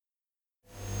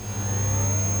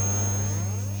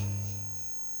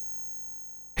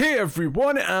Hey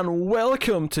everyone, and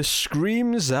welcome to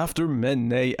Screams After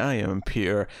Midnight. I am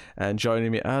Peter, and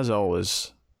joining me as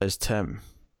always is Tim.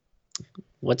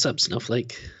 What's up,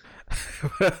 Snowflake?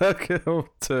 Welcome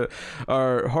to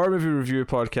our horror movie review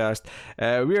podcast.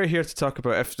 We are here to talk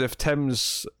about, if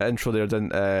Tim's intro there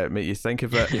didn't make you think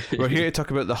of it, we're here to talk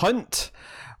about The Hunt,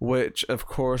 which of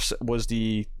course was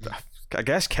the, I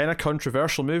guess, kind of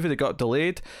controversial movie that got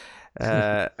delayed.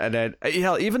 And then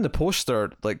even the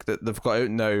poster like that they've got out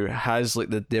now has like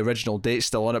the original date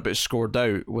still on it, but it's scored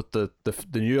out with the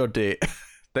New Year date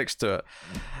next to it.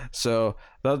 So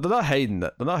they're not hiding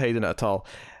it. They're not hiding it at all.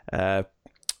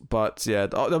 But yeah,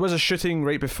 there was a shooting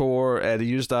right before they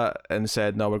used that and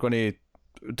said, no, we're going to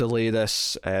delay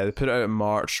this. They put it out in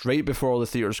March, right before all the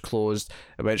theaters closed.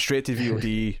 It went straight to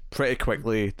VOD pretty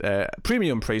quickly.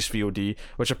 Premium price VOD,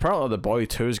 which apparently The Boy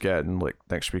 2 is getting like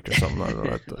next week or something. I don't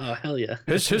know. Oh hell yeah!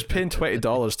 Who's paying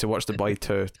 $20 to watch The Boy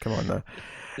 2? Come on now.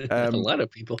 A lot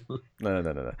of people.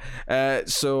 No.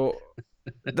 So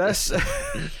this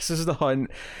is The Hunt.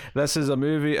 This is a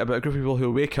movie about a group of people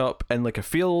who wake up in like a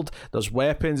field. There's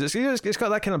weapons. It's got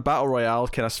that kind of battle royale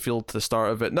kind of feel to the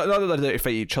start of it. Not that they're there to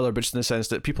fight each other, but just in the sense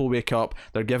that people wake up,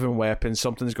 they're given weapons,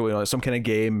 something's going on, it's some kind of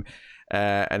game,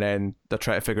 and then they're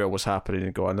trying to figure out what's happening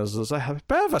and go on. There's a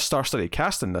bit of a star-studded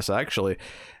cast in this actually,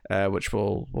 which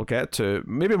we'll get to.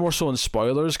 Maybe more so in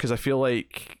spoilers, because I feel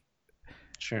like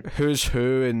who's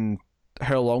who and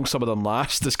how long some of them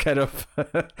last is kind of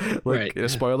like a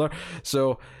spoiler.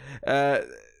 So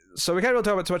we can't really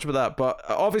talk about too much about that, but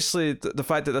obviously the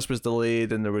fact that this was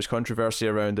delayed and there was controversy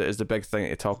around it is the big thing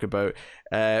to talk about.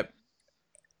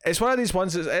 It's one of these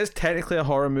ones that is technically a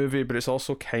horror movie, but it's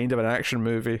also kind of an action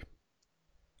movie.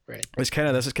 Right. It's kind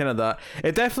of this, it's kind of that.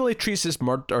 It definitely treats its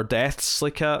murder or deaths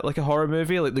like a horror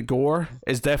movie. Like the gore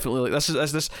is definitely like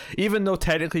this. Even though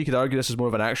technically you could argue this is more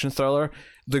of an action thriller,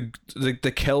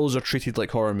 the kills are treated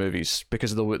like horror movies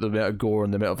because of the amount of gore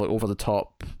and the amount of like over the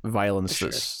top violence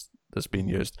that's being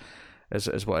used.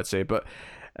 Is what I'd say. But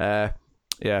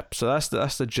yeah. So that's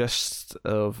the gist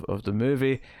of the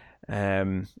movie.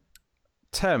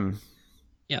 Tim.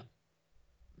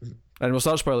 And we'll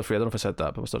start spoiler free. I don't know if I said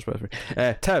that, but we'll start spoiler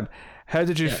free. Tim, how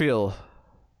did you feel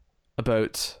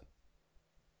about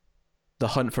The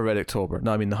Hunt for Red October?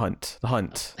 No, I mean The Hunt. The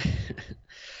Hunt.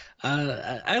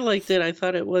 I liked it. I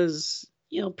thought it was,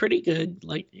 pretty good.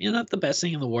 Like, not the best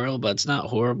thing in the world, but it's not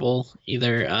horrible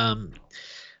either.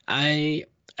 I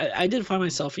did find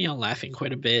myself, laughing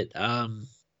quite a bit.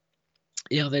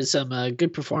 There's some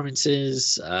good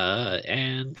performances,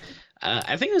 and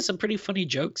I think there's some pretty funny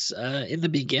jokes in the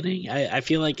beginning. I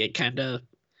feel like it kind of,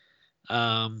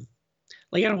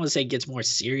 like I don't want to say it gets more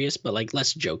serious, but like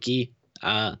less jokey,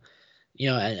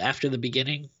 after the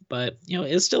beginning. But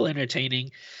it's still entertaining.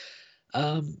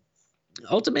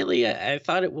 Ultimately, I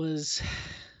thought it was.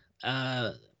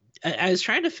 I was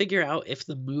trying to figure out if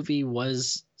the movie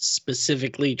was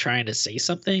specifically trying to say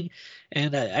something,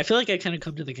 and I feel like I kind of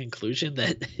come to the conclusion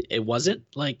that it wasn't.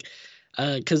 Like.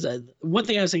 Because one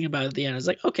thing I was thinking about at the end is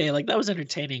like, okay, like that was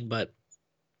entertaining, but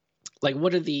like,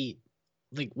 what are the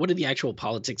actual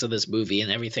politics of this movie and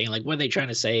everything? Like, what are they trying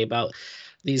to say about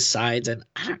these sides? And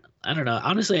I don't know.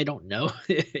 Honestly, I don't know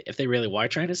if they really were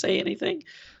trying to say anything.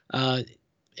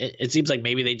 It seems like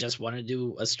maybe they just want to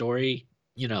do a story,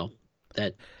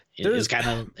 that is kind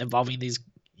of involving these.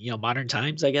 Modern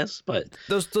times, I guess, but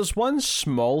there's one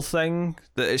small thing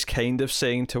that is kind of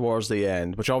saying towards the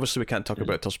end, which obviously we can't talk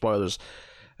about till spoilers,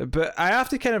 but I have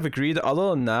to kind of agree that other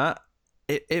than that,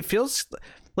 it feels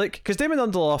like, because David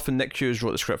Lindelof and Nick Hughes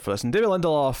wrote the script for this, and David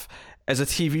Lindelof as a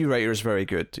TV writer is very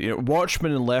good.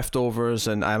 Watchmen and Leftovers,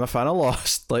 and I'm a fan of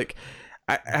Lost. Like,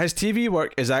 his TV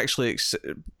work is actually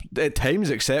at times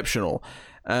exceptional,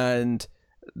 but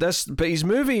his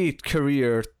movie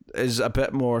career is a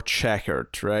bit more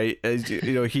checkered, right?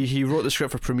 He wrote the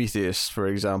script for Prometheus, for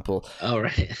example. Oh,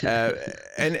 right.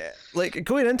 And like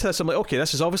going into this, I'm like, okay,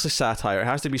 this is obviously satire. It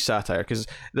has to be satire because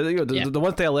the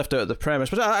one thing I left out of the premise,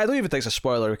 but I don't even think it's a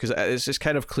spoiler because it's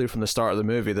kind of clear from the start of the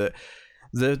movie that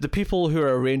the people who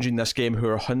are arranging this game, who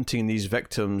are hunting these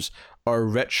victims, are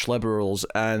rich liberals,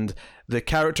 and the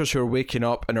characters who are waking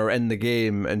up and are in the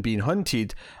game and being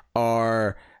hunted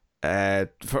are.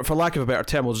 For lack of a better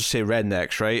term, we'll just say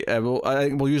rednecks, right? I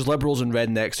think we'll use liberals and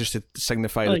rednecks just to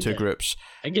signify the two groups.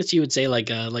 I guess you would say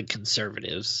like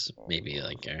conservatives, maybe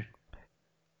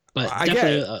but I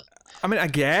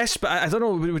guess, but I don't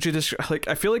know. Would you just like?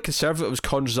 I feel like conservatives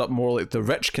conjures up more like the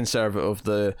rich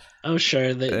conservative. Oh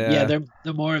sure, they're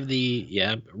more of the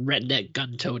redneck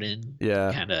gun-toting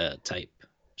kind of type.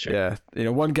 Sure. Yeah,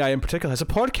 one guy in particular has a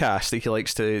podcast that he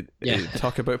likes to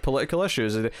talk about political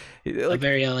issues. And, a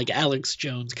very like Alex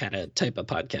Jones kind of type of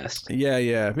podcast.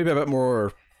 Yeah, maybe a bit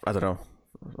more. I don't know.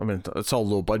 I mean, it's all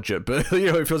low budget, but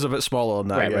it feels a bit smaller than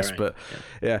that, I guess. Right. But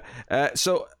yeah.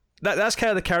 So that's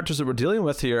kind of the characters that we're dealing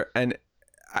with here, and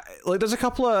there's a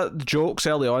couple of jokes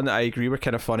early on that I agree were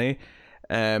kind of funny.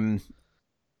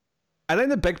 I think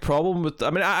the big problem with,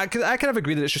 I kind of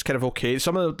agree that it's just kind of okay.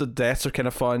 Some of the deaths are kind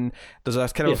of fun. There's a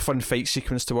kind of fun fight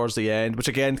sequence towards the end, which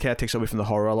again kind of takes away from the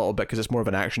horror a little bit because it's more of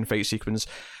an action fight sequence.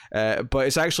 But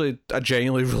it's actually a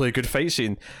genuinely really good fight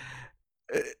scene.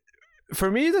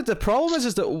 For me, the problem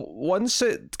is that once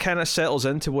it kind of settles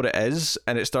into what it is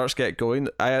and it starts get going,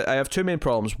 I have two main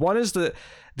problems. One is that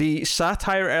the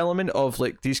satire element of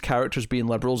like these characters being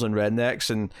liberals and rednecks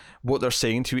and what they're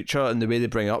saying to each other and the way they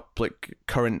bring up like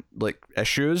current like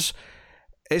issues,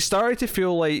 it started to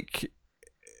feel like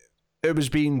it was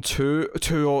being too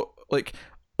like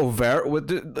overt.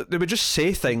 They would just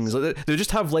say things, they would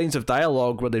just have lines of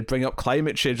dialogue where they'd bring up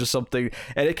climate change or something,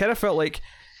 and it kind of felt like,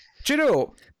 do you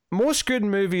know, most good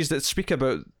movies that speak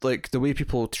about like the way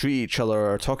people treat each other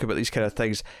or talk about these kind of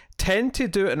things tend to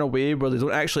do it in a way where they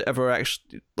don't actually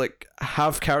like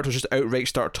have characters just outright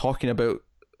start talking about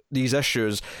these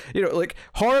issues. Like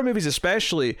horror movies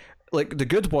especially, like the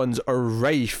good ones are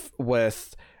rife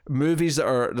with movies that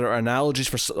are analogies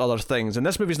for other things, and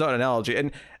this movie's not an analogy,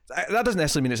 and that doesn't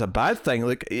necessarily mean it's a bad thing.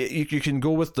 Like you can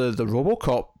go with the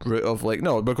RoboCop route of like,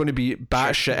 no, we're going to be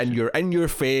batshit and you're in your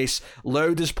face,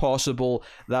 loud as possible.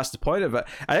 That's the point of it.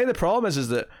 I think the problem is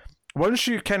that once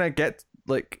you kind of get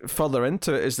like further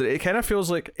into it, is that it kind of feels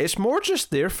like it's more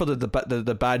just there for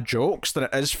the bad jokes than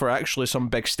it is for actually some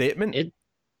big statement.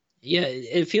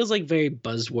 It feels like very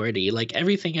buzzwordy. Like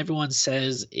everything everyone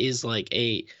says is like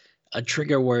a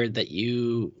trigger word that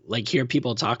you like hear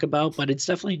people talk about, but it's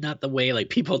definitely not the way like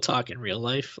people talk in real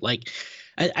life. Like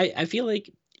I feel like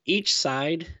each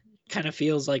side kind of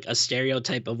feels like a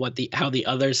stereotype of how the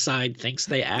other side thinks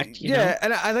they act. You know?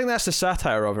 And I think that's the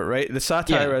satire of it, right? The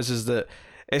satire is that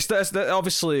it's that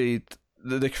obviously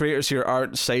the creators here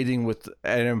aren't siding with,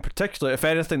 and in particular, if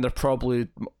anything, they're probably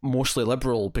mostly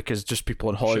liberal because just people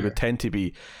in Hollywood tend to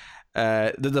be.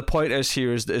 The point is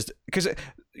here is because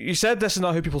you said this is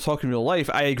not how people talk in real life.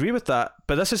 I agree with that,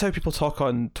 but this is how people talk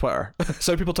on Twitter.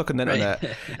 So people talk on the internet,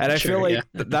 and I feel like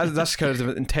that's kind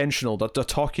of intentional. They're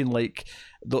talking like,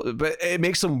 but it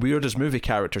makes them weird as movie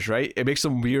characters, right? It makes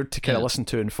them weird to kind of listen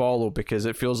to and follow because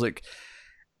it feels like,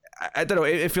 I don't know,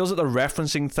 it feels like they're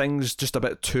referencing things just a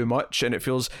bit too much, and it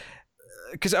feels.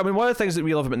 Because I mean, one of the things that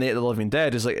we love about Night of the Living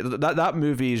Dead is like that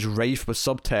movie is rife with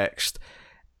subtext,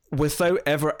 without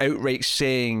ever outright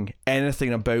saying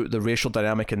anything about the racial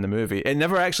dynamic in the movie. It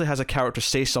never actually has a character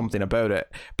say something about it,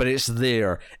 but it's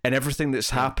there, and everything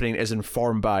that's happening is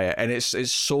informed by it, and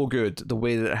it's so good the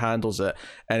way that it handles it,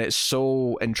 and it's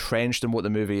so entrenched in what the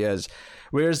movie is.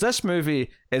 Whereas this movie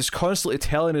is constantly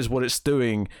telling us what it's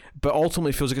doing, but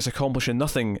ultimately feels like it's accomplishing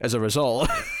nothing as a result.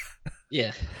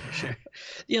 Yeah, for sure.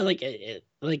 Yeah, like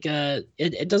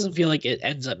it doesn't feel like it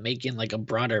ends up making like a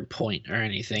broader point or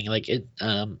anything. Like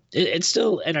it's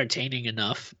still entertaining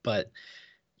enough, but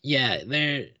yeah,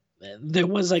 there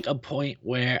was like a point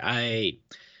where I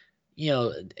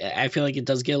feel like it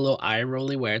does get a little eye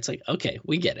rolly where it's like, okay,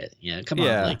 we get it. Yeah, come on,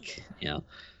 like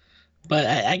But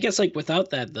I guess like without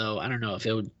that though, I don't know if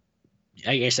it would.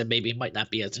 I guess it maybe might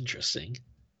not be as interesting.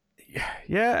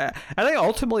 Yeah, I think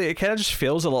ultimately it kind of just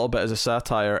fails a little bit as a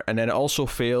satire, and then it also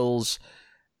fails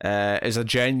as a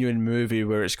genuine movie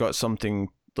where it's got something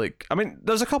like, I mean,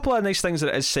 there's a couple of nice things that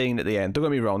it is saying at the end, don't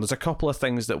get me wrong, there's a couple of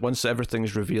things that once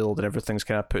everything's revealed and everything's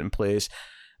kind of put in place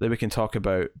that we can talk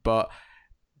about, but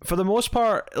for the most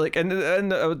part, like, and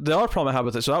the other problem I had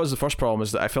with it, so that was the first problem,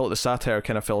 is that I felt like the satire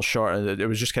kind of fell short, and it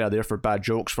was just kind of there for bad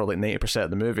jokes for like 90%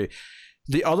 of the movie.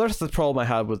 The other problem I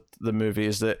had with the movie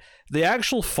is that the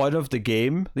actual fun of the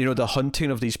game, the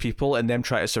hunting of these people and them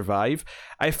trying to survive,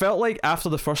 I felt like after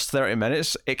the first 30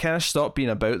 minutes, it kind of stopped being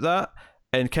about that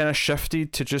and kind of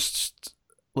shifted to just,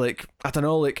 like, I don't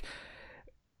know, like,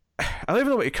 I don't even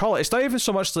know what you call it. It's not even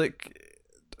so much like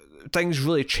things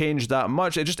really change that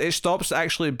much. It stops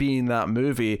actually being that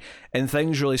movie, and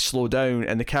things really slow down,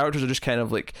 and the characters are just kind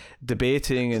of like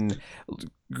debating and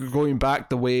going back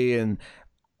the way, and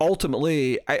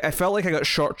ultimately, I felt like I got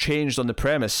shortchanged on the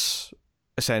premise,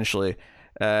 essentially.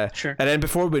 Sure. And then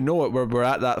before we know it, we're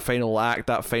at that final act,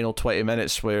 that final 20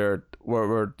 minutes where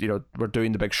we're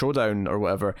doing the big showdown or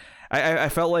whatever. I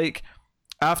felt like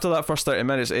after that first 30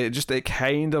 minutes, it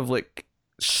kind of like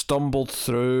stumbled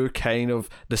through kind of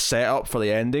the setup for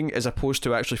the ending, as opposed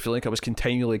to actually feeling like I was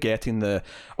continually getting the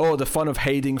fun of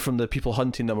hiding from the people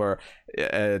hunting them, or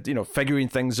figuring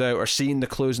things out, or seeing the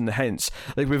clues and the hints.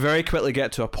 Like, we very quickly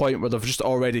get to a point where they've just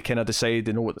already kind of decided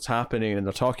they know what's happening and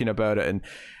they're talking about it, and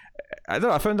I don't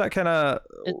know, I found that kind of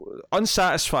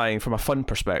unsatisfying from a fun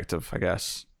perspective, I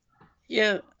guess.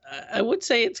 Yeah, I would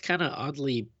say it's kind of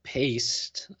oddly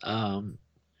paced,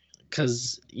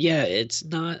 because it's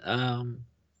not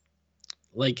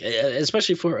like,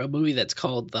 especially for a movie that's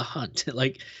called The Hunt,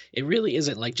 like, it really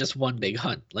isn't like just one big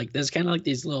hunt. Like, there's kind of like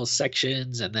these little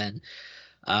sections, and then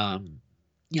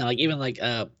like, even like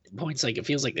points, like, it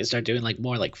feels like they start doing like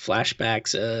more like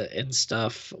flashbacks and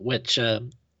stuff, which I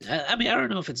mean, I don't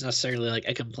know if it's necessarily like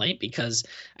a complaint, because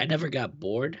I never got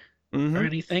bored or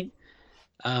anything.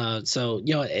 So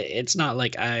it's not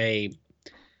like I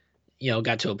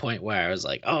got to a point where I was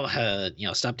like, oh,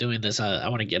 stop doing this. I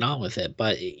want to get on with it.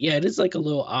 But yeah, it is like a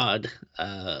little odd,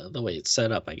 the way it's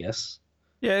set up, I guess.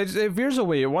 Yeah, it veers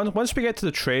away. Once we get to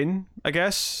the train, I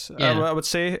guess, I would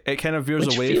say, it kind of veers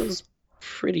away. Which feels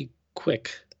pretty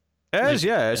quick. It is,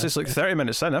 yeah. It's just like 30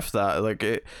 minutes in, if that. Like,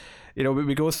 it,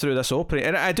 we go through this opening.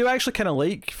 And I do actually kind of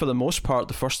like, for the most part,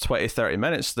 the first 20, 30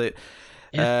 minutes that...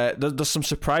 there's some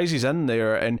surprises in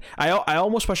there, and I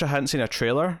almost wish I hadn't seen a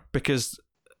trailer, because...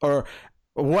 Or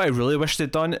what I really wish they'd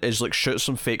done is like shoot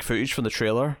some fake footage from the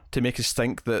trailer to make us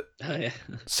think that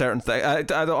certain things. I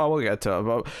won't get to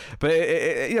it, but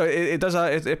it does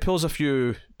it pulls a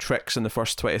few tricks in the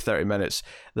first 20-30 minutes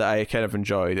that I kind of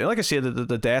enjoyed. And like I say,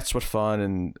 the deaths were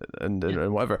fun and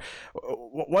whatever.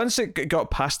 Once it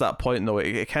got past that point, though,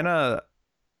 it kind of,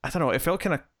 I don't know, it felt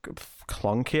kind of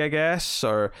clunky, I guess,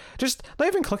 or just not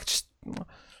even clunky, just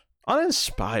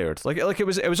uninspired. Like it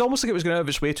was almost like it was going out of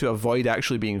its way to avoid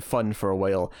actually being fun for a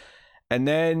while. And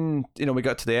then we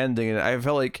got to the ending, and I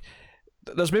felt like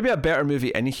there's maybe a better movie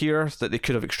in here that they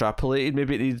could have extrapolated.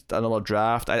 Maybe it needed another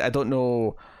draft. I don't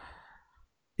know.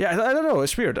 Yeah, I don't know.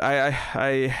 It's weird.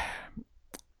 I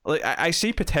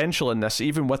see potential in this,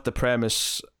 even with the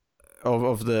premise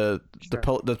of the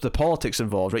politics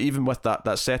involved, right? Even with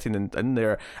that setting in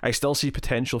there, I still see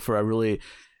potential for a really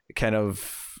kind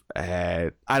of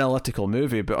analytical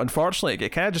movie. But unfortunately, it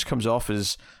kind of just comes off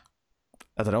as,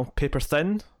 I don't know, paper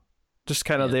thin, just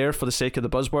kind of there for the sake of the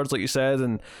buzzwords, like you said,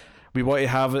 and we want to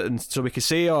have it, and so we can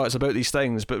say, oh, it's about these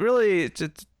things, but really it's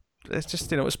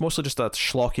just, it's mostly just a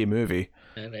schlocky movie.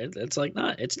 And it's like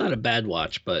it's not a bad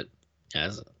watch, but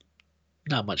there's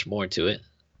not much more to it.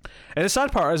 And the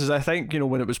sad part is I think,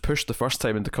 when it was pushed the first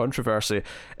time into controversy,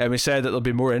 and we said that there'll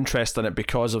be more interest in it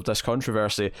because of this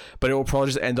controversy, but it will probably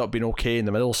just end up being okay in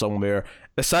the middle somewhere.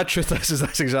 The sad truth is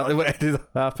that's exactly what ended up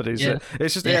happening. Yeah.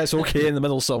 It's just, it's okay in the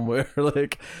middle somewhere.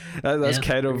 Like, that's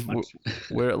kind of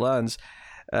where it lands.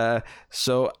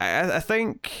 So I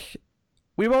think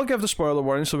we will give the spoiler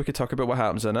warning so we can talk about what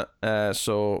happens in it.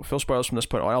 So full spoilers from this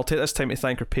point on. I'll take this time to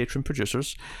thank our Patreon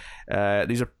producers.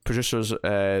 These are producers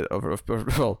they're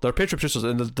Patreon producers,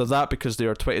 and they're that because they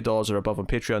are $20 or above on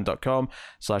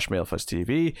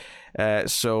patreon.com/MailFuzzTV.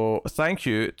 So thank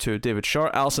you to David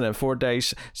Short, Alison M.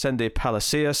 Fordyce, Cindy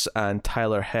Palacios, and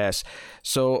Tyler Hess.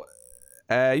 So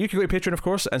you can go to Patreon, of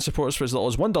course, and support us for as little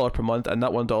as $1 per month, and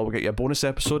that $1 will get you a bonus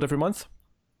episode every month.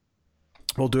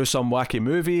 We'll do some wacky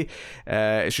movie.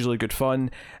 It's usually good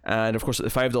fun. And of course, at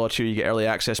the $5 tier, you get early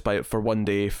access for 1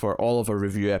 day for all of our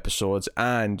review episodes,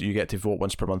 and you get to vote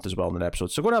once per month as well in an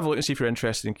episode. So go and have a look and see if you're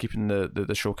interested in keeping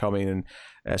the show coming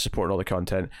and supporting all the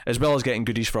content, as well as getting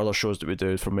goodies for other shows that we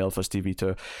do from MailFuzz TV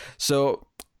too. So,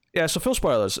 yeah, so full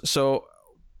spoilers. So,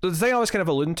 the thing I was kind of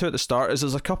alluding to at the start is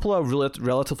there's a couple of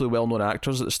relatively well-known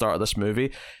actors at the start of this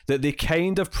movie that they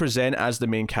kind of present as the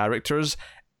main characters,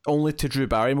 only to Drew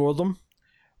Barrymore them.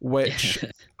 Which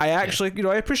I actually,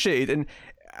 I appreciate, and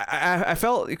I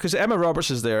felt, because Emma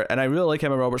Roberts is there, and I really like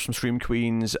Emma Roberts from Scream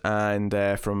Queens and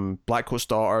from Black Coat's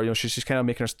Daughter. She's kind of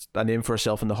making a name for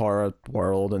herself in the horror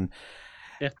world, and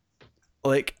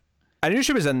like, I knew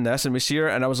she was in this, and we see her,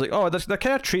 and I was like, oh, they're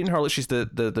kind of treating her like she's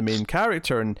the main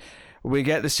character, and we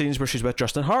get the scenes where she's with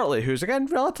Justin Hartley, who's again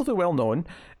relatively well known,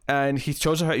 and he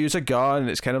shows her how to use a gun,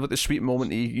 and it's kind of like the sweet moment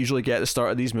that you usually get at the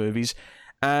start of these movies.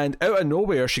 And out of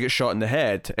nowhere, she gets shot in the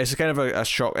head. It's kind of a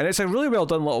shock. And it's a really well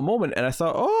done little moment. And I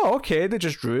thought, oh, okay, they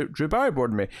just Drew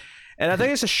Barryboard me. And I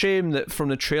think it's a shame that from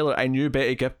the trailer, I knew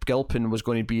Betty Gilpin was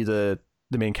going to be the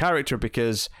main character,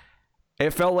 because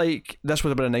it felt like this would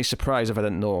have been a nice surprise if I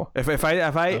didn't know. If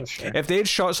they had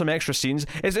shot some extra scenes,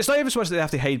 it's not even so much that they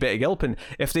have to hide Betty Gilpin.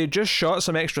 If they just shot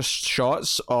some extra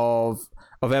shots of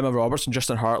Emma Roberts and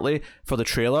Justin Hartley for the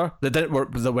trailer that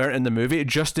weren't in the movie,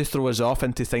 just to throw us off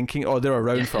into thinking, oh, they're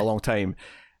around for a long time.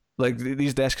 Like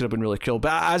these deaths could have been really cool,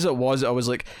 but as it was, I was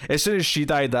like, as soon as she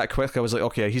died that quick, I was like,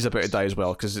 okay, he's about to die as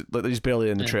well because he's barely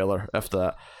in the trailer after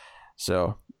that.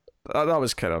 So that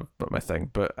was kind of my thing.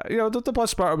 But the blood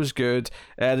splatter was good.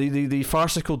 The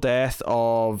farcical death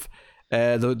of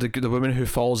the woman who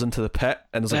falls into the pit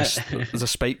and there's a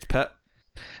spiked pit.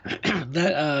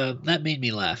 That made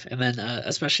me laugh, and then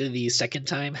especially the second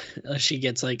time she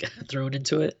gets like thrown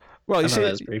into it. Well, that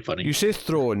was pretty funny. You say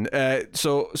thrown.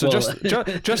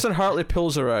 Justin Hartley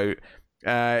pulls her out.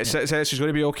 Says she's going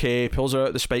to be okay. Pulls her out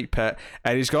of the spike pit,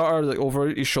 and he's got her like over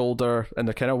his shoulder, and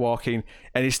they're kind of walking.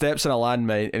 And he steps in a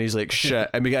landmine, and he's like, "Shit!"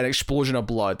 And we get an explosion of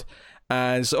blood.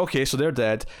 And so they're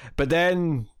dead. But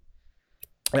then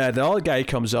the other guy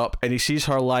comes up, and he sees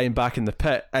her lying back in the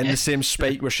pit in the same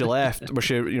spike where she left, where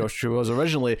she was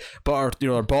originally. But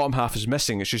her bottom half is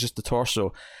missing. She's just the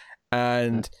torso,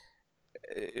 and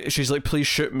she's like, "Please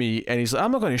shoot me," and he's like,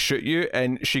 "I'm not going to shoot you,"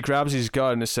 and she grabs his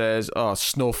gun and says, "Oh,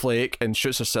 snowflake," and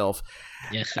shoots herself.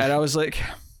 And I was like,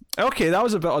 okay, that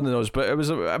was a bit on the nose, but it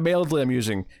was mildly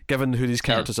amusing given who these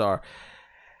characters are.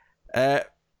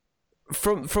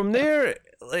 From there,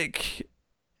 like,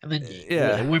 and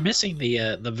then we're missing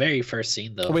the very first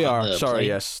scene though. We are sorry,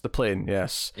 yes, the plane,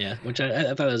 yes, which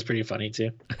I thought was pretty funny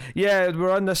too. Yeah,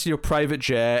 we're on this private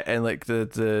jet, and like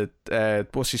the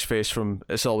what's his face from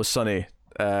It's Always Sunny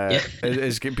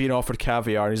is being offered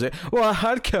caviar, and he's like, "Well, I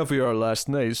had caviar last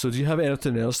night, so do you have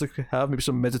anything else to have? Maybe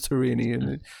some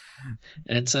Mediterranean."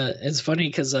 And it's funny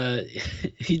because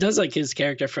he does like his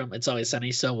character from It's Always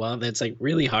Sunny so well that it's like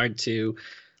really hard to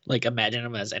like imagine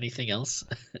him as anything else.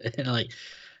 And like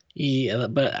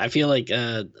but I feel like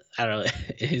I don't know,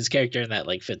 his character in that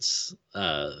like fits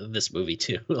this movie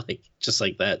too, like just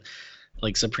like that,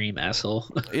 like supreme asshole.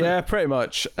 Yeah, pretty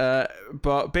much.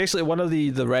 But basically, one of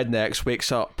the rednecks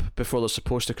wakes up before they're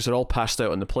supposed to because they're all passed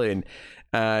out on the plane,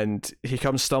 and he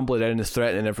comes stumbling in and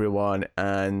threatening everyone.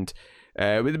 And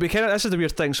we kind of, this is the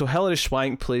weird thing. So Hilary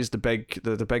Swank plays the big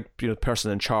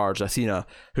person in charge, Athena,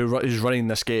 who's running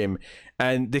this game,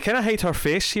 and they kind of hide her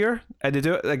face here, and they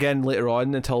do it again later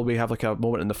on until we have like a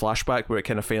moment in the flashback where it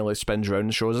kind of finally spins around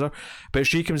and shows her. But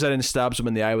she comes in and stabs him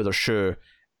in the eye with her shoe,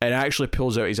 and actually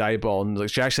pulls out his eyeball, and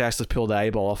like she actually has to pull the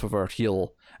eyeball off of her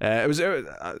heel. It was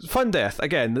a fun death.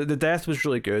 Again, the death was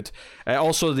really good.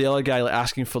 Also, the other guy like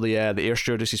asking for the air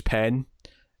stewardess's pen,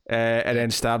 and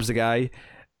then stabs the guy,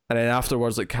 and then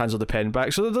afterwards like hands her the pen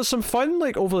back. So there's some fun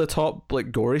like over the top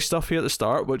like gory stuff here at the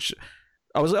start, which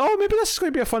I was like, oh, maybe this is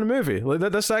going to be a fun movie. Like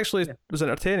this actually was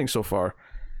entertaining so far.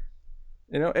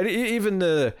 And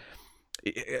even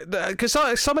because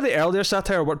some of the earlier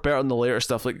satire worked better than the later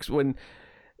stuff. Like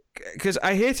because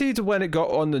I hated when it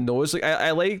got on the nose. Like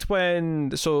I liked when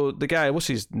the guy, what's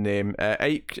his name,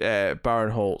 Ike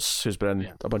Barinholtz, who's been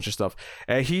in a bunch of stuff.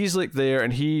 He's like there,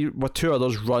 and he with two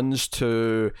others runs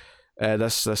to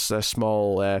this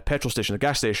small petrol station, the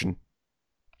gas station,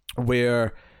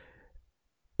 where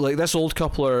like this old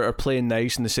couple are playing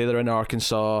nice, and they say they're in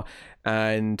Arkansas,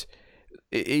 and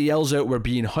he yells out, "We're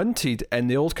being hunted," and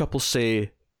the old couple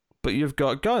say, "But you've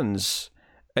got guns."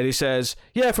 And he says,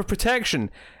 "Yeah, for protection."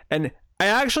 And I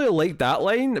actually liked that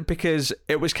line because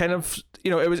it was kind of,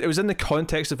 it was in the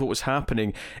context of what was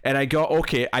happening, and I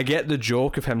get the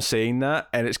joke of him saying that,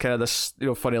 and it's kind of this,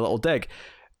 funny little dig.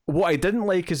 What I didn't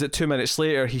like is that 2 minutes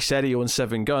later he said he owns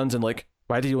 7 guns, and like,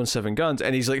 why do you own 7 guns?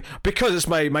 And he's like, because it's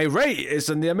my right. It's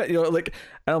in the like,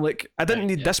 and I'm like, I didn't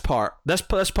need this part. This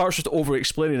part's just over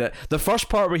explaining it. The first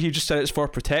part where he just said it's for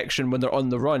protection when they're on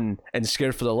the run and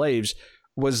scared for their lives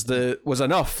was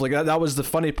enough. Like that was the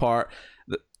funny part.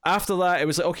 After that, it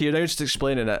was like, okay, you're now just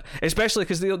explaining it. Especially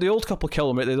because the old couple kill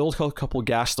him, right? The old couple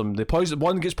gassed him.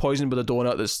 One gets poisoned with a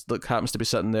donut that happens to be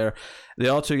sitting there.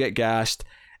 The other two get gassed,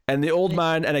 and the old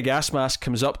man in a gas mask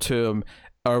comes up to him,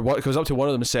 or what comes up to one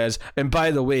of them and says, "And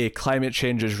by the way, climate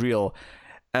change is real."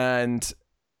 And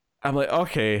I'm like,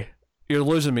 okay, you're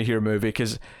losing me here, movie,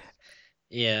 because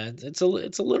it's a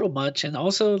little much, and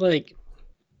also like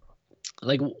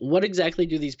what exactly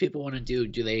do these people want to do?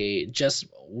 Do they just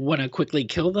want to quickly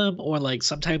kill them, or like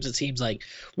sometimes it seems like,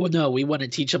 well, no, we want to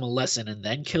teach them a lesson and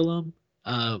then kill them.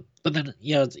 But then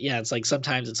it's like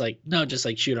sometimes it's like, no, just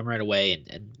like shoot them right away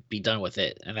and be done with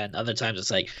it. And then other times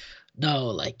it's like, no,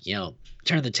 like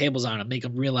turn the tables on and make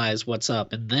them realize what's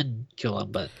up and then kill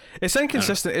them. But it's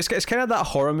inconsistent. It's kind of that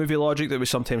horror movie logic that we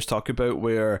sometimes talk about,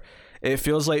 where it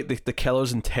feels like the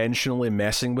killer's intentionally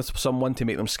messing with someone to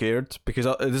make them scared, because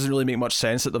it doesn't really make much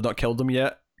sense that they've not killed them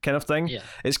yet, kind of thing. Yeah.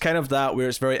 It's kind of that where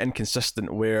it's very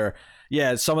inconsistent, where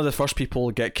some of the first people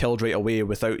get killed right away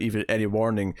without even any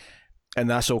warning, and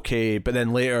that's okay. But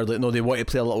then later, like, no, they want to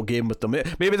play a little game with them.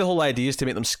 Maybe the whole idea is to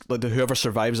make them like whoever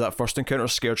survives that first encounter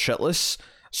is scared shitless,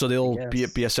 so they'll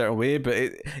be a certain way.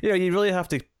 But you really have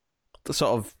to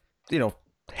sort of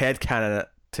headcanon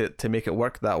it to make it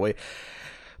work that way.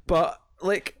 But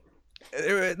like,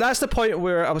 that's the point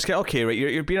where I was kind of, okay, right,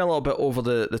 you're being a little bit over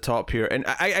the top here, and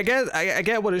I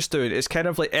get what it's doing. It's kind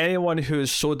of like anyone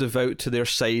who's so devout to their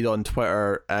side on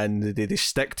Twitter and they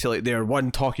stick to like their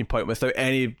one talking point without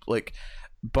any like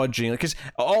budging, because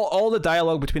all the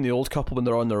dialogue between the old couple when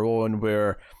they're on their own,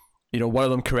 where one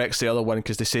of them corrects the other one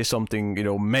because they say something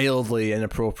mildly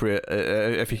inappropriate,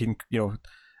 if you can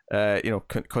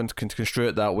construe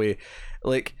it that way,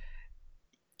 like,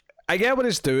 I get what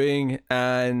it's doing,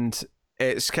 and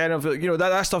it's kind of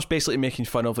that stuff's basically making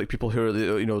fun of like people who are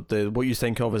the what you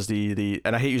think of as the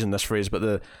and I hate using this phrase, but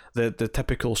the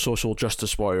typical social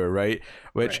justice warrior, right?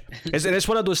 Which it's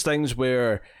one of those things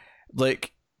where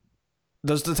like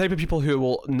there's the type of people who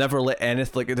will never let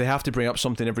anything, like they have to bring up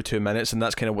something every 2 minutes, and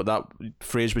that's kind of what that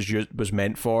phrase was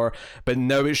meant for. But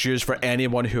now it's used for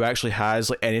anyone who actually has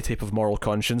like any type of moral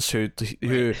conscience, who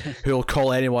will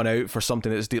call anyone out for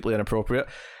something that's deeply inappropriate.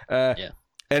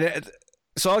 And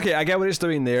so okay, I get what it's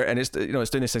doing there, and it's it's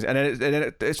doing these things, and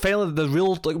then it's finally the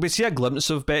real, like, we see a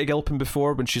glimpse of Betty Gilpin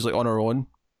before when she's like on her own,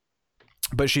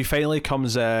 but she finally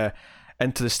comes into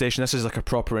the station. This is like a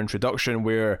proper introduction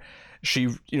where she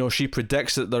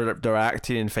predicts that they're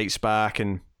acting and fights back,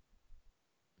 and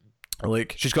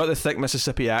like she's got the thick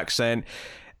Mississippi accent.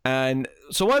 And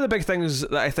so one of the big things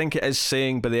that I think it is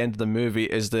saying by the end of the movie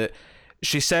is that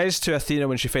she says to Athena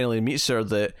when she finally meets her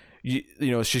that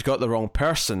she's got the wrong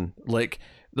person. Like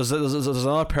there's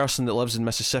another person that lives in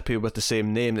Mississippi with the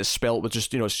same name that's spelt with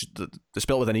just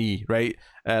spelt with an E, right?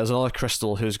 There's another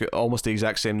Crystal who's got almost the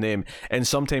exact same name, and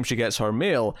sometimes she gets her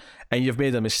mail, and you've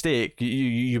made a mistake.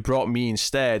 You brought me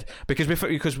instead because we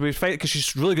fight, because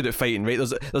she's really good at fighting, right?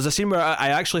 There's a scene where I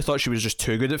actually thought she was just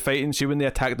too good at fighting. See when they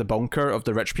attack the bunker of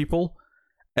the rich people,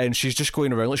 and she's just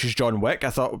going around like she's John Wick. I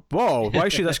thought, whoa, why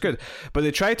is she this good? But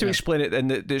they tried to explain it, and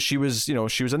that she was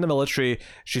in the military.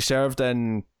 She served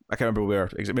in, I can't remember where,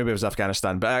 maybe it was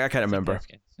Afghanistan, but I can't remember.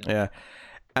 Yeah.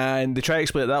 And they try to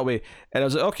explain it that way, and I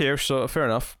was like, okay, so fair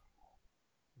enough.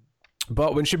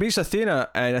 But when she meets Athena,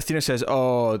 and Athena says,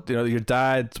 oh, your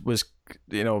dad was,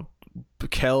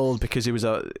 killed because he was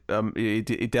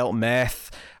he dealt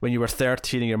meth when you were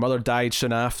 13, and your mother died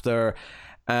soon after.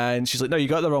 And she's like, no, you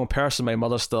got the wrong person. My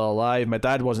mother's still alive. My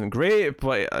dad wasn't great,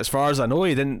 but as far as I know,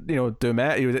 he didn't, do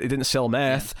meth. He didn't sell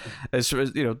meth. And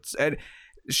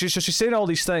she's saying all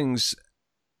these things,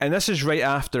 and this is right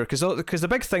after, because the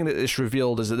big thing that is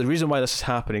revealed is that the reason why this is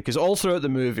happening, because all throughout the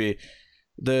movie,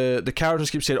 the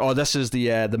characters keep saying, oh, this is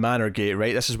the manor gate,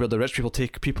 right? This is where the rich people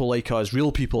take people like us,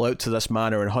 real people, out to this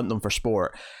manor and hunt them for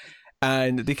sport.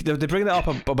 And they bring that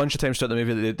up a bunch of times throughout the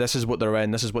movie, that this is what they're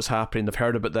in, this is what's happening, they've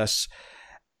heard about this.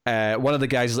 One of the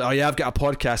guys is like, oh yeah, I've got a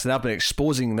podcast and I've been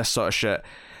exposing this sort of shit.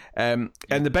 And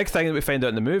the big thing that we find out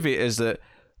in the movie is that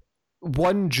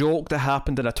one joke that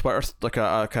happened in a Twitter, like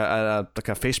a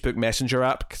Facebook Messenger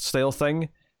app style thing,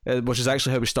 which is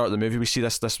actually how we start the movie. We see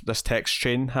this text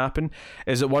chain happen.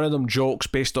 Is that one of them jokes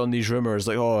based on these rumors,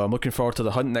 like, oh, I'm looking forward to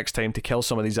the hunt next time to kill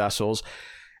some of these assholes.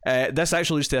 This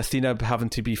actually leads to Athena having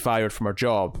to be fired from her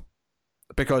job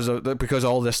because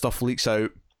all this stuff leaks out,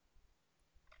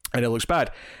 and it looks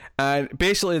bad. And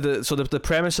basically, the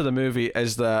premise of the movie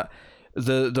is that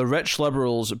the rich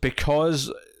liberals,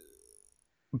 because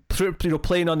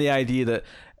playing on the idea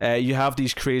that you have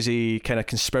these crazy kind of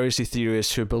conspiracy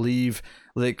theorists who believe,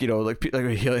 like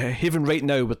even right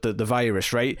now with the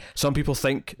virus, right? Some people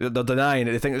think they're denying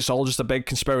it. They think it's all just a big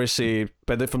conspiracy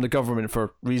from the government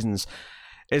for reasons.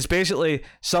 It's basically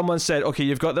someone said, okay,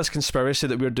 you've got this conspiracy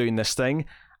that we're doing this thing.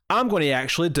 I'm going to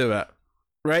actually do it.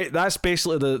 Right? That's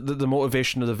basically the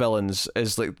motivation of the villains,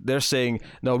 is like they're saying,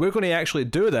 no, we're going to actually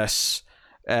do this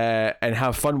and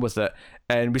have fun with it.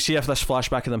 And we see this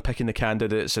flashback of them picking the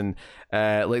candidates, and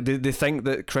like they think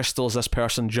that Crystal's this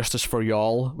person, Justice for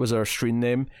Y'all was her screen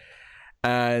name,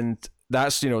 and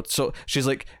that's so she's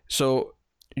like, so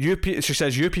she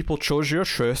says, you people chose your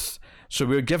truth, so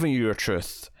we're giving you your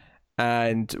truth.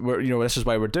 And we're this is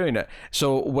why we're doing it.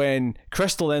 So when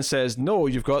Crystal then says, no,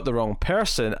 you've got the wrong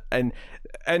person, and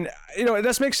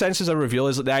this makes sense as a reveal,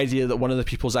 is the idea that one of the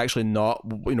people is actually not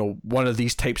one of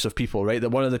these types of people, right?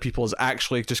 That one of the people is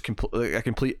actually just a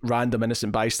complete random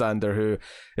innocent bystander who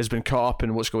has been caught up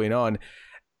in what's going on.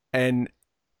 And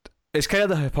it's kind of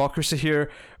the hypocrisy here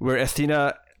where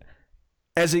Athena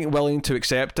isn't willing to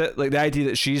accept it, like the idea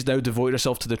that she's now devoted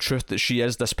herself to the truth that she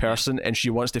is this person, and she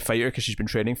wants to fight her because she's been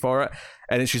training for it,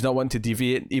 and then she's not wanting to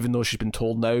deviate even though she's been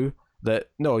told now that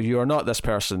no, you are not this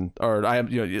person, or I am,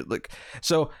 like,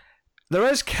 so there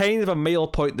is kind of a male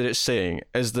point that it's saying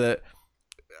is that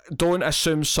don't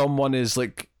assume someone is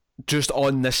like just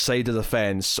on this side of the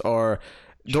fence, or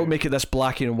don't make it this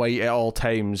black and white at all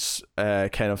times,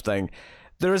 kind of thing.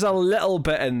 There is a little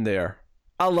bit in there,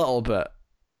 a little bit,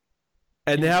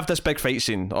 and they have this big fight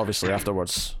scene obviously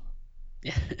afterwards.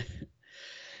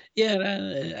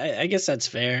 Yeah, I guess that's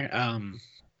fair.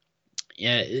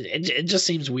 Yeah, it just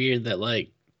seems weird that,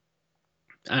 like,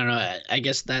 I don't know. I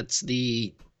guess that's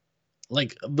the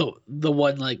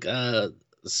one like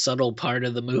subtle part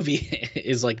of the movie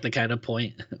is like the kind of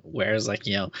point, whereas like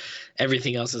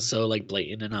everything else is so like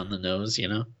blatant and on the nose.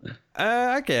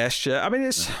 I guess, yeah. I mean,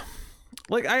 it's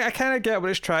like I kind of get what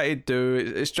it's trying to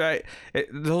do. It's try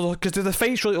because the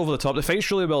fight's really over the top. The fight's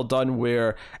really well done.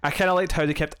 Where I kind of liked how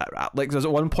they kept like. There's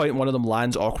at one point one of them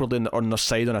lands awkwardly on their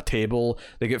side on a table.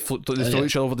 They get they throw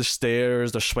each other over the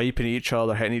stairs. They're swiping at each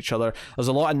other, hitting each other. There's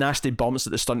a lot of nasty bumps that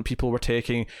the stunt people were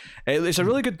taking. It's a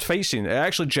really good fight scene. It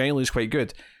actually genuinely is quite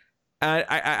good. And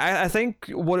I think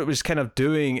what it was kind of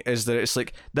doing is that it's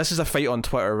like, this is a fight on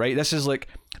Twitter, right? This is like,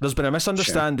 there's been a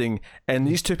misunderstanding, and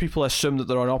these two people assume that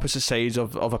they're on opposite sides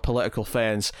of a political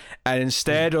fence, and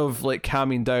instead of like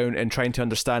calming down and trying to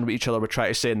understand what each other were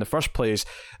trying to say in the first place,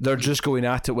 they're just going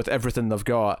at it with everything they've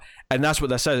got. And that's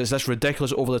what this is. It's this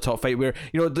ridiculous over-the-top fight where,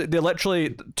 they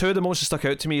literally, two of the most that stuck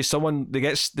out to me is someone,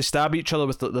 they stab each other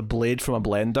with the blade from a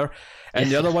blender,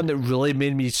 and the other one that really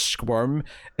made me squirm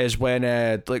is when,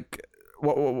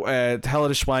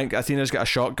 Hilary Swank, Athena's got a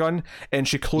shotgun, and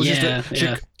she closes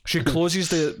she closes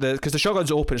the because the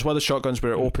shotgun's open. It's one of the shotguns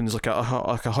where it opens like a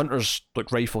hunter's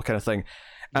like rifle kind of thing,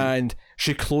 and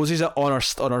she closes it on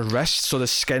her wrist, so the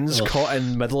skin's caught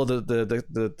in the middle of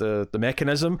the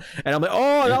mechanism, and I'm like,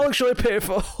 oh, that looks really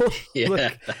painful. Yeah,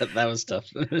 that was tough.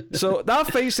 So that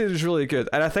fight scene is really good,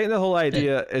 and I think the whole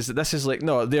idea is that this is like,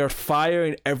 no, they're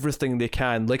firing everything they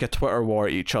can like a Twitter war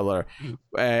at each other,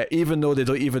 even though they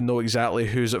don't even know exactly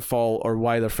who's at fault or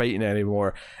why they're fighting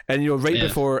anymore. And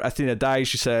before Athena dies,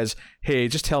 she says, "Hey,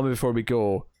 just tell me before we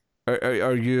go,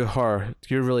 are you her?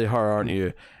 You're really her, aren't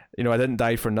you? I didn't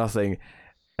die for nothing."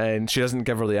 And she doesn't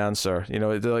give her the answer.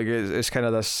 It's kind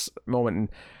of this moment,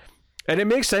 and it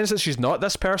makes sense that she's not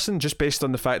this person just based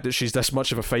on the fact that she's this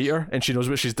much of a fighter and she knows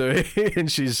what she's doing,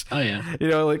 and she's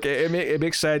it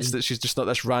makes sense that she's just not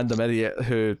this random idiot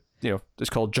who is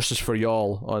called Justice for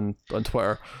Y'all on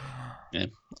Twitter. Yeah,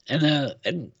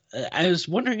 and I was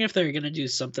wondering if they're gonna do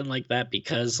something like that,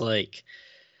 because like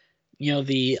all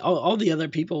the other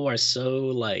people are so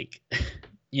like.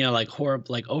 Like horrible,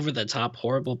 like over the top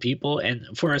horrible people, and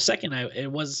for a second it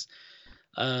was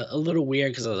a little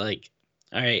weird, because I was like,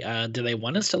 all right, do they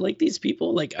want us to like these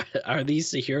people? Like, are these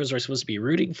the heroes we're supposed to be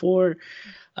rooting for?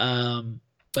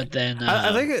 But then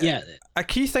I think a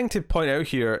key thing to point out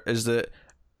here is that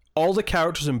all the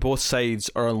characters on both sides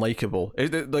are unlikable. I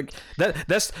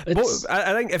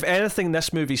think if anything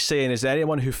this movie's saying is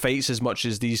anyone who fights as much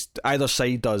as either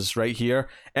side does right here,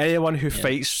 anyone who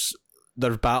fights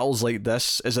their battles like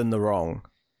this is in the wrong.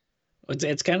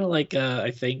 It's kind of like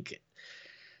I think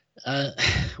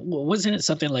wasn't it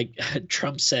something like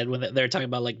Trump said when they're talking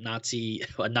about like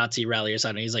a Nazi rally or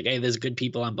something? He's like, "Hey, there's good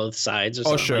people on both sides," or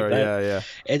something. Oh, sure, like that.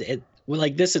 Yeah.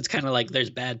 Like this, it's kind of like there's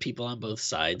bad people on both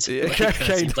sides. Like, kind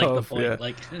of, like the point. Yeah.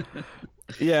 Like,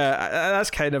 yeah,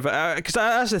 that's kind of because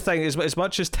that's the thing. As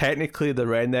much as technically the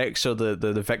rednecks are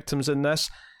the victims in this.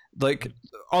 Like,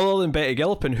 other than Betty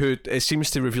Gilpin, who it seems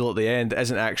to reveal at the end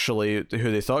isn't actually who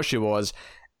they thought she was,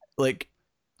 like,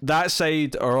 that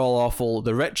side are all awful.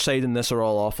 The rich side in this are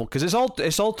all awful, because it's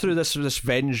all through this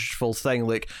vengeful thing.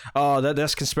 Like, oh,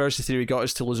 this conspiracy theory got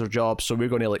us to lose our jobs, so we're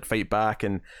going to like fight back,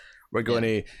 and we're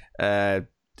going to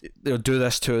do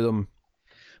this to them.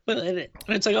 But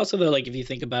it's like also though, like if you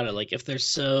think about it, like if they're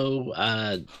so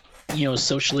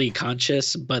socially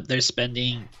conscious, but they're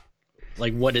spending.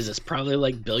 Like, what is this? Probably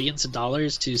like billions of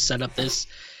dollars to set up this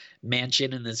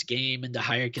mansion in this game and to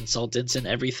hire consultants and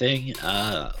everything.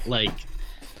 I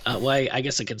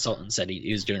guess a consultant said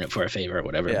he was doing it for a favor or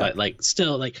whatever. Yeah. But like,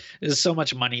 still, like, there's so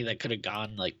much money that could have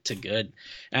gone like to good.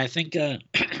 And I think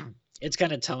it's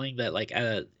kind of telling that like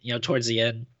towards the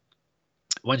end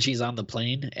when she's on the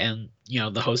plane and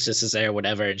the hostess is there or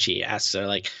whatever, and she asks her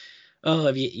like, "Oh,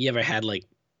 have you ever had like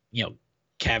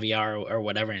caviar or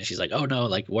whatever?" And she's like, "Oh no,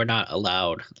 like we're not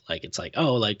allowed." Like it's like,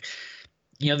 oh, like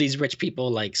these rich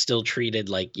people like still treated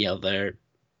like they're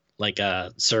like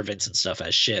servants and stuff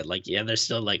as shit. Like they're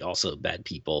still like also bad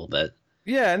people. That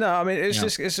I mean it's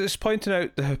just pointing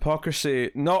out the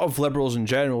hypocrisy, not of liberals in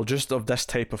general, just of this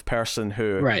type of person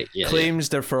who claims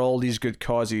they're for all these good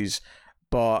causes,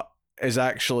 but is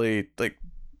actually like,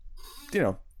 you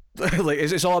know, like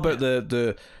it's all about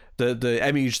the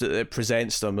image that it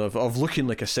presents them of looking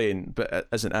like a saint, but it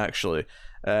isn't actually.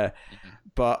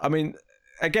 But I mean,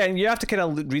 again, you have to kind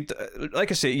of read,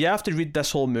 like I say, you have to read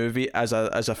this whole movie as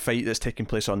a fight that's taking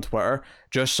place on Twitter,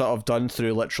 just sort of done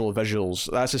through literal visuals.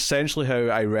 That's essentially how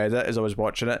I read it as I was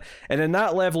watching it, and in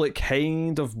that level, it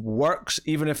kind of works,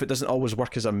 even if it doesn't always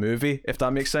work as a movie, if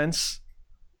that makes sense.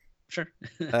 Sure.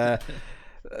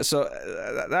 So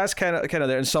that's kind of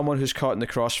there, and someone who's caught in the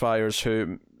crossfires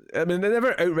who. I mean, they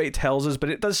never outright tells us, but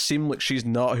it does seem like she's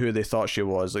not who they thought she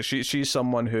was. Like she's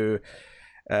someone who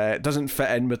doesn't fit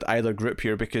in with either group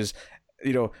here, because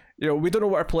you know we don't know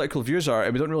what our political views are,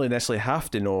 and we don't really necessarily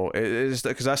have to know. It is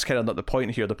because that's kind of not the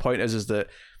point here. The point is that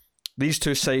these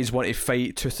two sides want to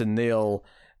fight tooth and nail,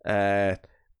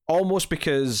 almost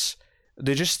because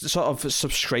they just sort of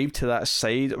subscribe to that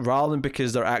side, rather than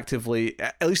because they're actively,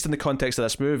 at least in the context of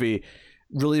this movie,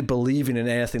 really believing in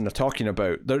anything they're talking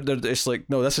about. They're it's like,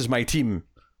 no, this is my team,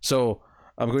 so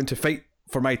I'm going to fight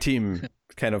for my team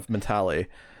kind of mentality.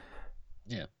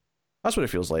 Yeah, that's what it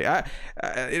feels like.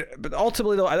 But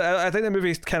ultimately, though, I think the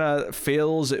movie kind of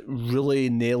fails at really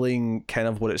nailing kind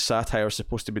of what its satire is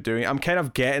supposed to be doing. I'm kind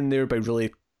of getting there by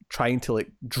really trying to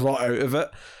like draw out of it,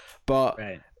 but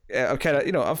right. I'm kind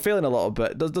of, I'm failing a little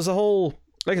bit. There's a whole,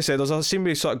 like I said, there's a scene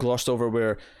we sort of glossed over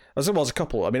where there's a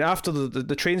couple. I mean, after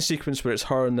the train sequence where it's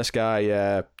her and this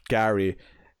guy Gary,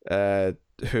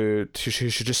 who she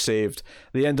just saved,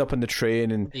 they end up in the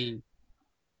train and.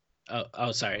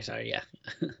 Sorry, yeah.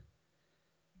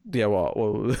 Yeah, what?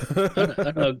 No,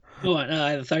 go on. No,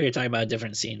 I thought you were talking about a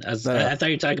different scene. I thought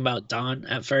you were talking about Dawn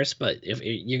at first, but if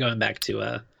you're going back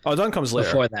to Dawn comes later.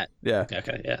 Before that. Yeah.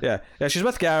 Okay, yeah. She's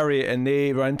with Gary, and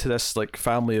they run into this like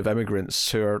family of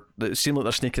immigrants that seem like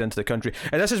they're sneaking into the country.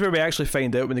 And this is where we actually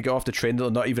find out when they get off the train that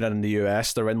they're not even in the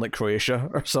US; they're in like Croatia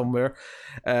or somewhere.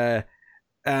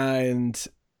 And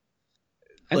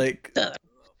like.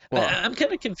 I'm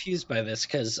kind of confused by this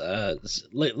because,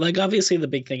 like, obviously the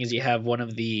big thing is you have one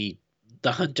of the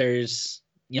hunters,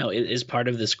 is part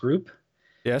of this group.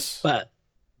 Yes. But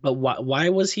why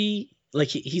was he like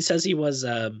he says he was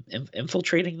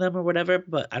infiltrating them or whatever?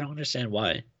 But I don't understand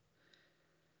why.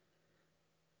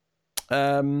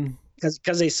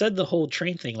 Because they said the whole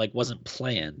train thing like wasn't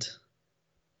planned.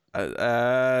 Who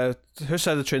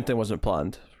said the train thing wasn't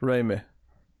planned? Raimi.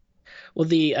 Well,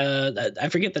 I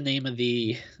forget the name of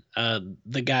the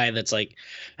guy that's like,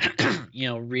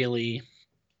 really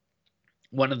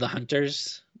one of the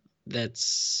hunters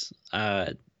that's,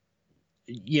 like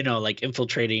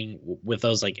infiltrating with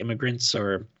those like immigrants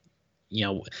or,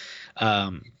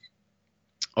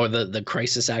 or the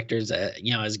crisis actors,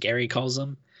 as Gary calls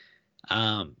them.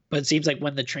 But it seems like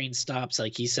when the train stops,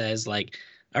 like he says like,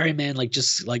 all right, man, like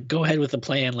just like go ahead with the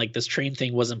plan. Like this train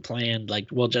thing wasn't planned. Like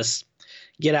we'll just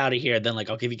get out of here, then like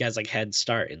I'll give you guys like head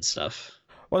start and stuff.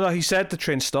 Well, no, he said the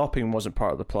train stopping wasn't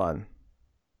part of the plan.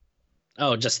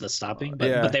 Oh, just the stopping,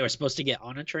 but they were supposed to get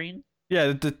on a train. Yeah,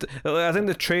 I think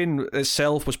the train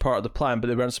itself was part of the plan, but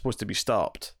they weren't supposed to be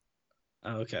stopped.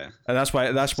 Oh, okay. And that's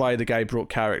why the guy broke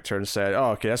character and said,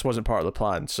 "Oh, okay, this wasn't part of the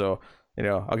plan, so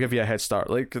I'll give you a head start."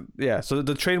 Like, yeah, so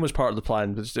the train was part of the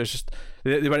plan, but there's just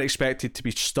they weren't expected to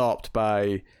be stopped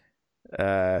by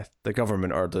the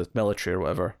government or the military or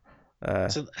whatever.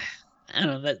 So I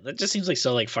don't know, that just seems like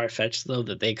so like far-fetched though,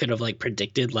 that they could have like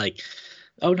predicted like,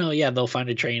 oh no, yeah, they'll find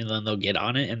a train and then they'll get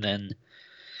on it, and then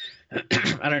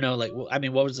I don't know, like, I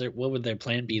mean, what would their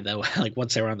plan be though? Like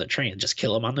once they were on the train, just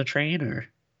kill them on the train, or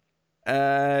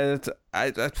I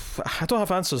don't have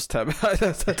answers, Tim. I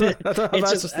don't have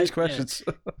answers to these questions.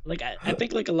 Yeah. Like I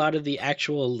think like a lot of the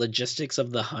actual logistics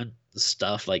of the hunt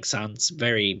stuff like sounds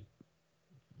very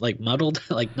like muddled,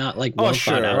 like not like well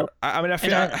thought out. I mean, I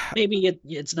feel maybe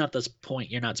it's not this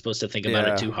point. You're not supposed to think about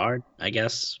it too hard, I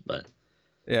guess. But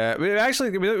yeah, we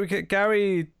get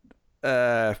Gary.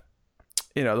 There's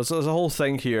a whole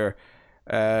thing here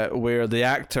where the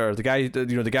actor, the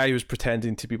guy who's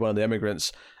pretending to be one of the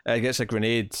immigrants, gets a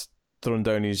grenade thrown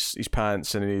down his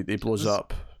pants and he blows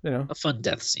up. A fun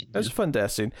death scene. It's a fun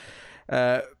death scene,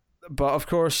 but of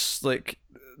course, like.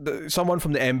 Someone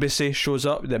from the embassy shows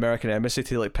up, the American embassy,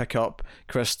 to like pick up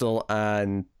Crystal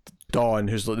and Dawn,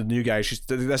 who's like the new guy.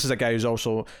 This is a guy who's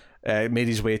also made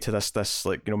his way to this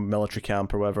like military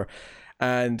camp or whatever,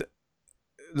 and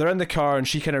they're in the car, and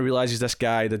she kind of realizes this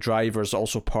guy, the driver, is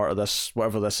also part of this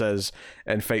whatever this is,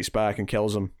 and fights back and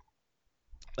kills him.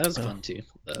 That was fun too.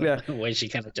 The way she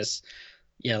kind of just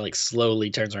Yeah, like slowly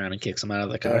turns around and kicks him out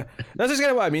of the car. That's just kind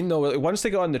of what I mean, though. Like, once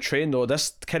they got on the train, though,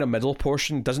 this kind of middle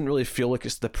portion doesn't really feel like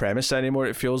it's the premise anymore.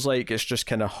 It feels like it's just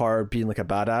kind of her being like a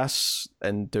badass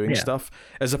and doing stuff,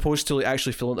 as opposed to like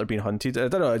actually feeling they're being hunted. I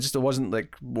don't know. It wasn't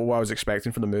like what I was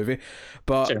expecting from the movie,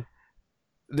 but. Sure.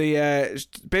 They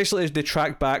basically they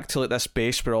track back to like this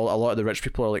base where a lot of the rich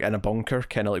people are like in a bunker,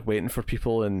 kind of like waiting for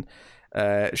people, and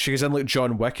she goes in like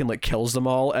John Wick and like kills them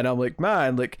all, and I'm like,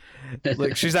 man, like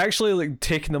she's actually like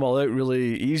taking them all out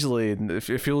really easily, and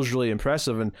it feels really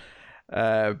impressive. And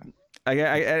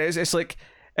it's like,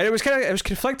 and it was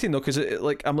conflicting though, because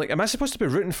like I'm like, am I supposed to be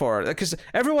rooting for her? Because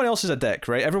everyone else is a dick,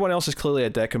 right? Everyone else is clearly a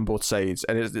dick on both sides,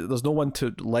 and there's no one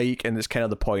to like, and it's kind of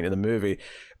the point of the movie.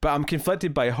 But I'm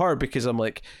conflicted by her because I'm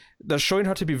like, they're showing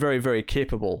her to be very, very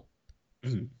capable.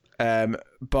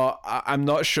 But I'm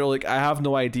not sure. Like, I have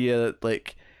no idea.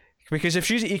 Like, because if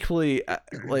she's equally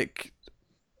like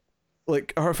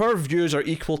her, if her views are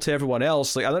equal to everyone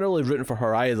else, like I'm not really rooting for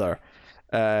her either.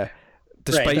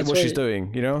 Despite what she's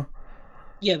doing, you know.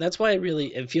 Yeah, that's why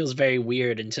it feels very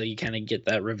weird until you kind of get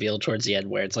that reveal towards the end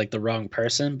where it's like the wrong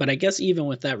person. But I guess even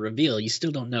with that reveal, you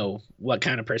still don't know what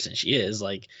kind of person she is.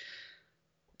 Like,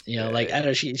 you know, like I don't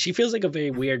know, she feels like a very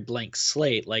weird blank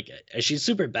slate. Like she's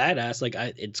super badass. Like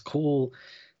it's cool,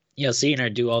 you know, seeing her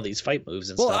do all these fight moves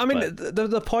and stuff. Well, I mean,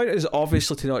 the point is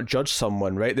obviously to not judge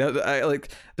someone, right? Like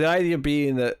the idea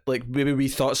being that like maybe we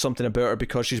thought something about her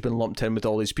because she's been lumped in with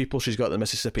all these people. She's got the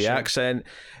Mississippi accent,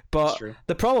 but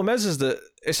the problem is that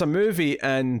it's a movie,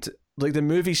 and like the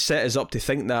movie set us up to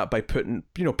think that by putting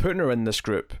her in this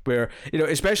group where, you know,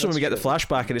 especially when we get the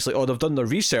flashback and it's like, oh, they've done their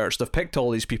research, they've picked all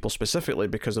these people specifically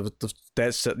because of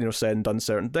they've said and done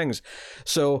certain things.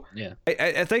 So yeah,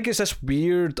 I think it's this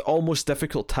weird, almost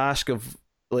difficult task of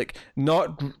like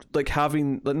not like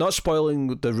having like not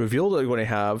spoiling the reveal that they're going to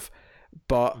have,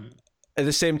 but at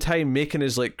the same time making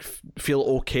us like feel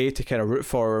okay to kind of root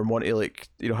for her and want to like,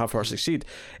 you know, have her succeed.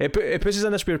 It puts us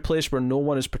in this weird place where no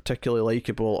one is particularly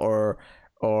likable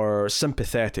or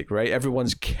sympathetic, right?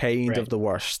 Everyone's kind of the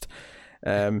worst.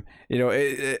 You know,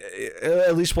 it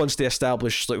at least once they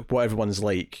establish like what everyone's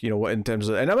like, you know, what in terms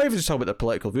of, and I'm not even just talking about their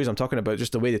political views. I'm talking about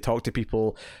just the way they talk to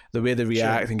people, the way they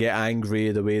react and get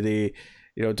angry, the way they,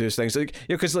 you know, do things like,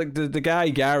 you know, because like the guy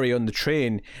Gary on the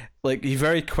train, like he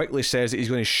very quickly says that he's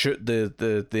going to shoot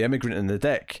the immigrant in the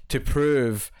dick to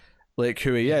prove like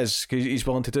who he is, because he's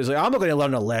willing to do. He's like, I'm not going to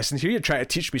learn a lesson here. You're trying to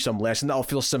teach me some lesson that I'll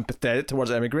feel sympathetic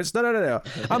towards immigrants. No.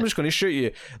 I'm just going to shoot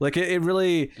you. Like it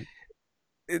really,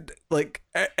 like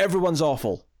everyone's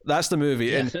awful. That's the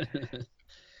movie, and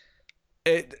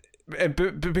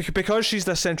because she's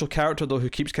the central character though who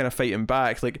keeps kind of fighting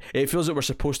back. Like it feels like we're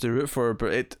supposed to root for her,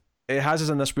 but it has us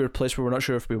in this weird place where we're not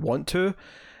sure if we want to,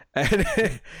 and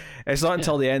it's not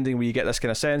until the ending where you get this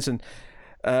kind of sense. And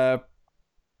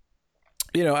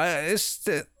you know, it's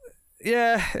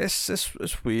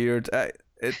weird.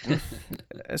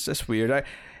 It's just weird.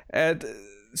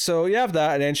 So you have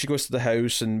that, and then she goes to the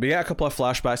house, and we get a couple of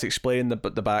flashbacks explaining the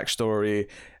backstory,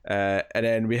 and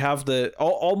then we have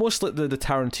almost like the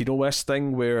Tarantino-esque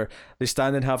thing where they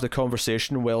stand and have the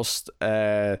conversation whilst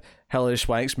Hilary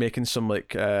Swank's making some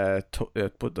like a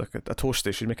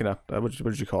toasty. She's making what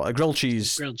did you call it? A grilled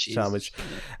cheese sandwich,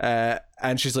 and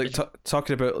she's like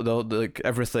talking about the like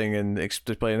everything and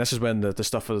explaining. This is when the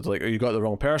stuff is like, oh, you got the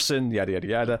wrong person, yada yada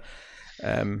yada.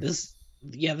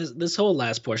 This whole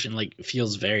last portion like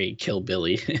feels very Kill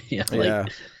Billy. Yeah.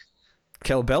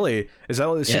 Kill Billy? Is that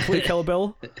like simply Kill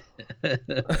Bill?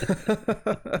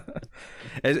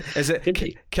 is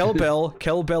it Kill Bill,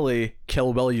 Kill Billy,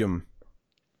 Kill William?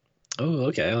 Oh,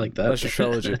 okay, I like that. That's a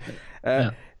trilogy.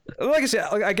 Like I said,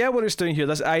 I get what it's doing here.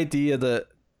 This idea that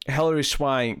Hilary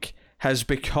Swank has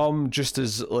become just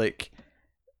as like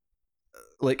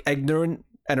ignorant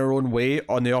in her own way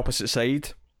on the opposite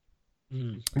side.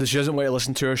 That she doesn't want to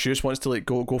listen to her. She just wants to like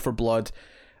go for blood.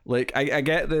 Like I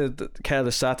get the kind of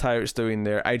the satire it's doing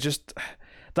there. I just,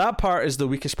 that part is the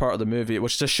weakest part of the movie,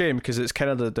 which is a shame because it's kind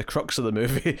of the crux of the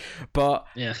movie. But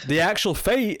the actual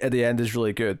fight at the end is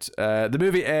really good. The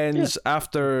movie ends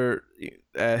after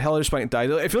Hilary Swank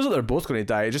died. It feels like they're both going to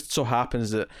die. It just so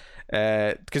happens that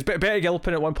because Betty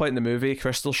Gilpin at one point in the movie,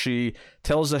 Crystal, she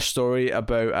tells this story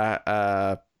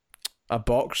about a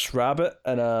box rabbit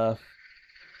and a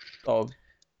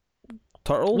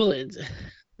turtle.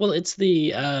 Well, it's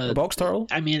the box turtle.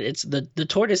 I mean, it's the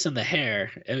tortoise and the hare.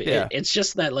 It's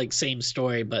just that like same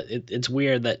story, but it's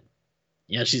weird that,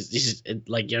 you know, she's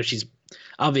like, you know, she's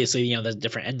obviously, you know, there's a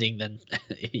different ending than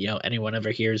you know anyone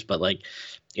ever hears, but like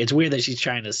it's weird that she's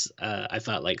trying to I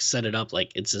thought like set it up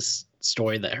like it's this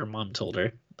story that her mom told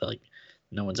her, like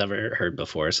no one's ever heard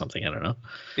before or something. I don't know.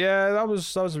 Yeah, that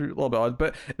was a little bit odd,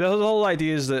 but the whole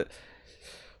idea is that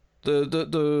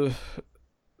the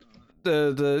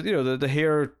the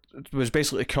hare was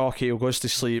basically cocky, goes to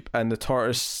sleep, and the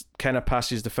tortoise kind of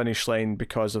passes the finish line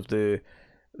because of the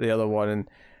other one.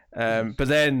 And but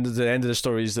then the end of the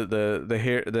story is that the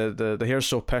hare the hare's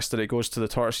so pissed that it goes to the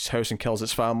tortoise's house and kills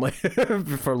its family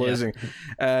for losing.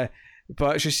 Yeah.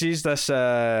 But she sees this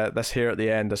hare at the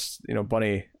end, this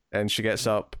bunny, and she gets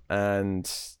up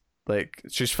and like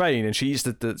she's fine, and she eats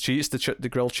the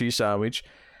grilled cheese sandwich,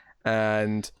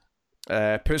 and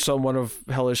puts on one of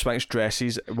Hilary Swank's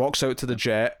dresses, walks out to the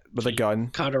jet with a gun,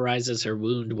 cauterizes her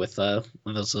wound with one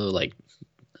of those little like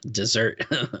dessert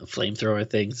flamethrower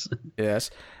things.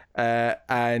 Yes.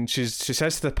 And she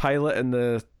says to the pilot and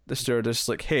the stewardess,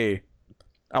 like, hey,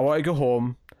 I want to go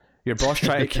home. Your boss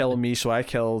tried to kill me, so I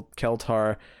killed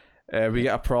her. We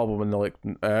get a problem. And they're like,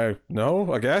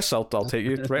 no, I guess I'll take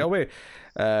you right away.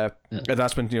 And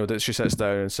that's when that she sits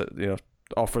down and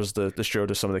offers the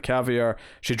stewardess some of the caviar.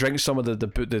 She drinks some of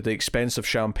the expensive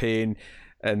champagne,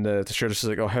 and the stewardess is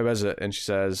like, oh, how is it? And she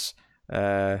says,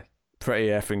 pretty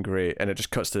effing great. And it just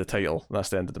cuts to the title. That's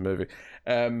the end of the movie.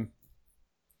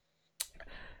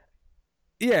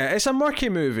 Yeah, it's a murky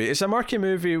movie. It's a murky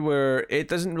movie where it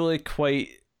doesn't really quite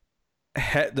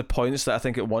hit the points that I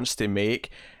think it wants to make.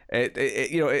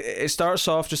 It starts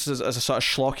off just as a sort of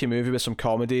schlocky movie with some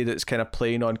comedy that's kind of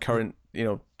playing on current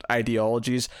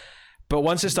ideologies, but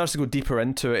once it starts to go deeper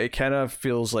into it, it kind of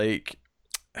feels like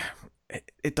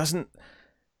it doesn't.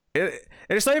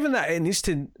 It's not even that it needs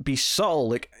to be subtle.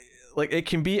 Like it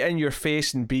can be in your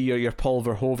face and be your Paul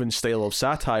Verhoeven style of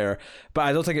satire, but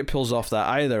I don't think it pulls off that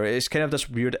either. It's kind of this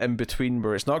weird in between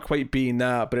where it's not quite being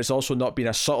that, but it's also not being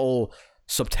a subtle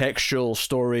subtextual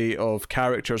story of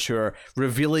characters who are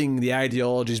revealing the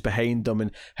ideologies behind them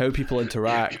and how people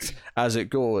interact as it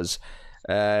goes.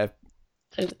 The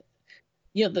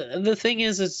thing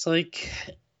is, it's like,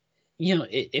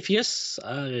 if you just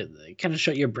kind of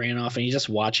shut your brain off and you just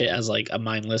watch it as like a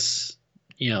mindless,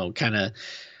 kind of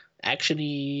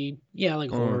actiony,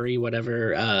 like horror-y,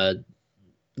 whatever,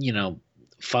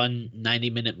 fun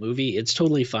 90-minute movie, it's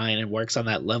totally fine and works on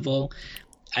that level.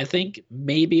 I think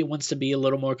maybe it wants to be a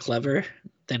little more clever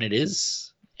than it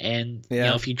is. And,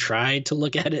 if you try to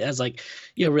look at it as like,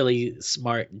 really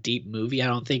smart, deep movie, I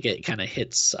don't think it kind of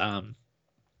hits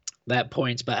that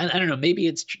point. But I don't know, maybe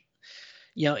it's,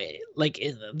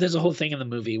 there's a whole thing in the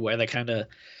movie where they're kind of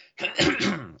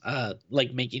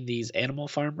like making these Animal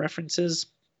Farm references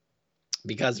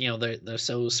because, they're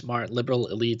so smart, liberal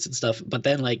elites and stuff. But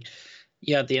then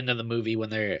at the end of the movie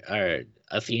when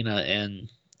Athena and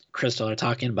Crystal are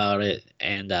talking about it,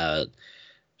 and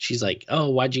she's like, oh,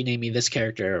 why'd you name me this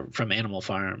character from Animal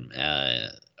Farm,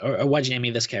 or why'd you name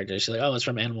me this character? She's like, oh, it's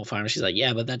from Animal Farm. She's like,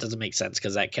 yeah, but that doesn't make sense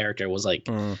because that character was like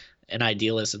an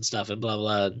idealist and stuff and blah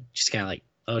blah. She's kind of like,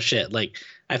 oh shit, like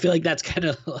I feel like that's kind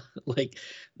of like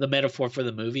the metaphor for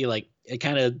the movie. Like it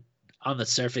kind of on the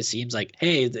surface seems like,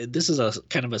 hey, this is a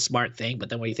kind of a smart thing, but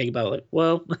then when you think about it, like,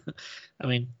 well, I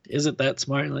mean, is it that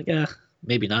smart? Like,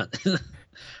 maybe not.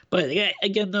 But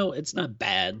again, though, it's not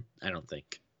bad, I don't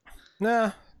think.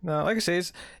 No, like I say,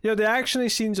 it's, the action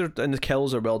scenes and the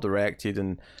kills are well directed,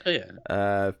 and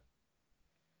there's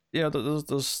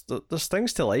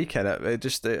things to like in it.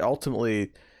 It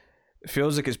ultimately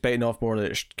feels like it's biting off more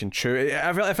than it can chew.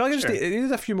 I feel like it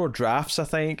needed a few more drafts. I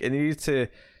think it needed to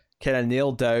kind of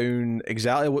nail down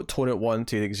exactly what tone it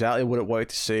wanted, exactly what it wanted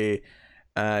to say,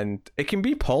 and it can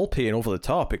be pulpy and over the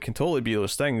top. It can totally be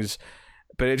those things,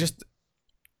 but it just.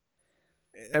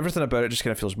 Everything about it just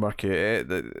kind of feels murky.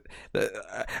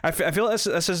 I feel like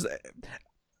this is.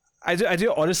 I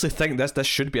do honestly think this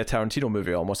should be a Tarantino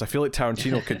movie almost. I feel like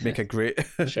Tarantino could make a great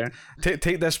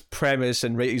take this premise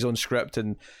and write his own script,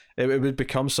 and it would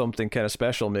become something kind of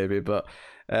special maybe. But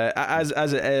as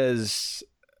it is,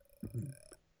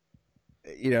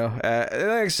 like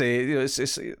I say,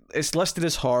 it's listed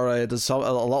as horror. There's a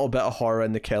little bit of horror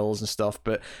in the kills and stuff,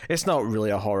 but it's not really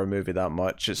a horror movie that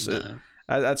much.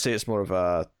 I'd say it's more of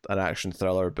an action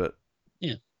thriller, but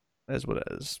yeah, it is what it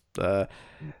is.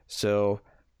 So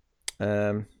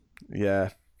I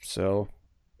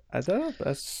don't know.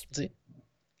 That's.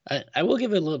 I will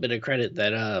give it a little bit of credit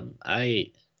that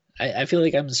I feel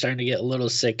like I'm starting to get a little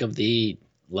sick of the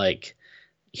like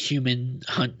human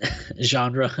hunt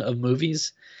genre of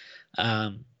movies.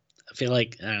 I feel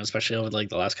like, especially over like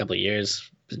the last couple of years,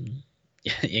 been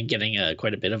getting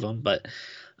quite a bit of them, but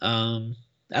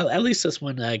at least this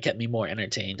one kept me more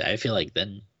entertained, I feel like,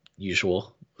 than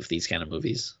usual with these kind of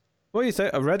movies. What do you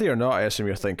think? Ready or Not, I assume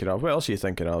you're thinking of. What else are you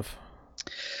thinking of?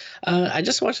 I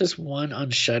just watched this one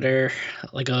on Shudder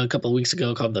like a couple of weeks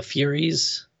ago called The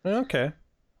Furies. Okay.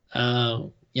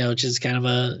 Which is kind of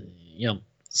a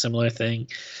similar thing.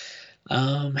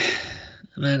 And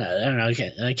then I don't know,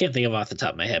 I can't think of off the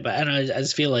top of my head, but I don't know, I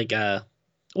just feel like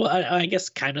well, I guess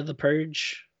kind of The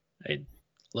Purge, a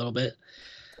little bit.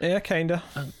 Yeah, kinda.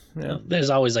 Yeah. There's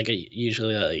always like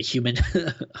usually a human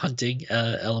hunting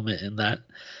element in that.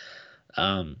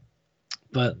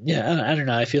 But yeah, I don't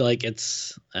know. I feel like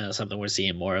it's something we're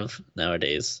seeing more of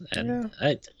nowadays, and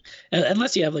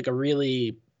unless you have like a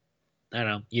really, I don't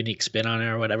know, unique spin on it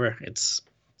or whatever, I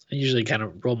usually kind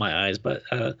of roll my eyes. But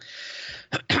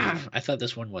I thought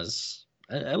this one was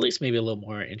at least maybe a little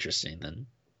more interesting than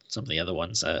some of the other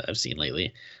ones I've seen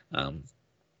lately. Yeah,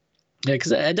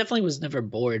 because I definitely was never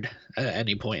bored at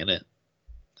any point in it.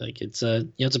 Like it's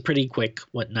it's a pretty quick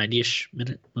 90-ish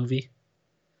minute movie.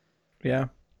 Yeah.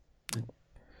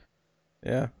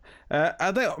 Yeah.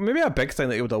 I think maybe a big thing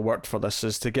that would have worked for this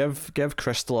is to give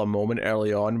Crystal a moment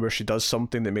early on where she does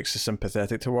something that makes us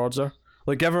sympathetic towards her.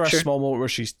 Like give her a small moment where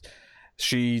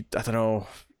she I don't know,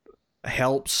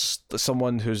 helps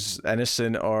someone who's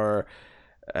innocent, or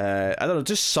I don't know,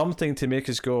 just something to make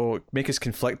us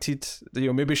conflicted.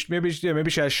 Maybe she has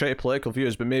shitty political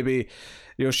views, but maybe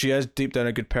she is deep down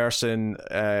a good person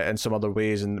in some other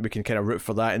ways, and we can kind of root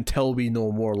for that until we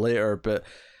know more later. But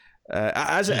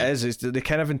as it is they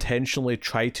kind of intentionally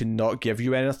try to not give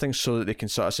you anything so that they can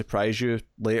sort of surprise you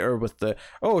later with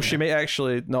she may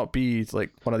actually not be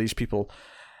like one of these people.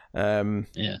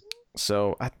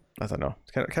 So I don't know,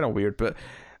 it's kind of weird, but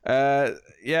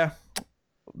The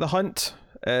Hunt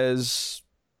is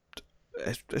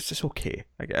it's just okay,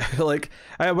 I guess. Like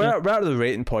we're at the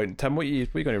rating point. Tim, what are you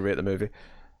going to rate the movie?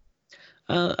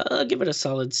 I'll give it a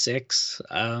solid 6.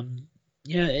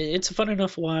 Yeah, it's a fun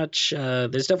enough watch.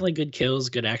 There's definitely good kills,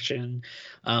 good action,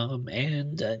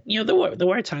 and there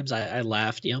were times I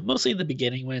laughed. Mostly in the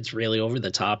beginning when it's really over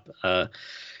the top. I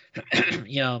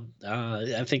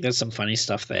think there's some funny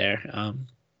stuff there.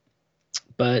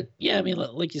 But yeah, I mean,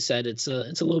 like you said, it's a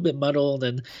little bit muddled,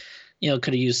 and could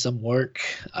have used some work.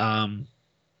 I mean,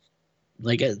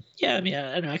 I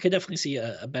don't know, I could definitely see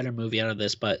a better movie out of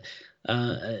this, but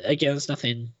again, there's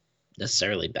nothing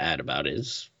necessarily bad about it.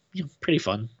 It's pretty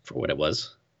fun for what it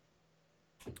was.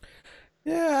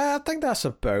 Yeah, I think that's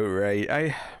about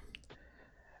right.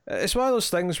 It's one of those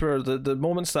things where the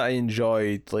moments that I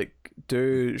enjoyed like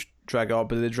do drag up,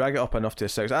 but they drag it up enough to a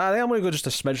 6. I think I'm going to go just a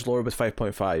smidge lower with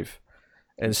 5.5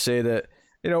 and say that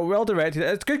well directed.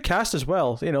 It's good cast as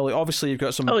well. Like obviously you've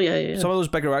got some. Oh yeah. Some of those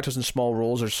bigger actors in small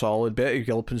roles are solid. Betty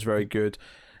Gilpin's very good.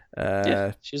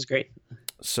 Yeah, she's great.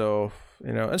 So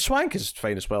and Swank is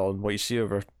fine as well. And what you see of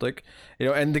her, like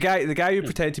and the guy who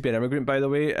pretended to be an immigrant, by the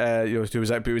way, who was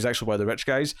actually one of the rich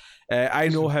guys. I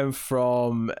know him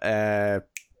from a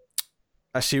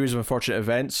series of unfortunate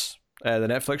events. The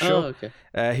Netflix show. Oh,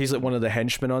 okay. He's like one of the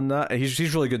henchmen on that. He's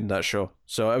really good in that show.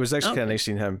 So it was actually kind of nice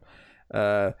seeing him.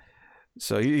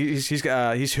 So he's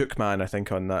Hookman, I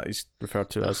think, on that. He's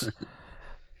referred to as.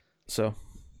 So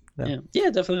yeah,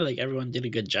 definitely. Like everyone did a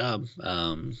good job.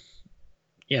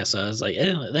 So I was like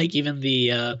even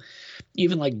the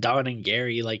even like Don and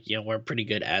Gary, like were pretty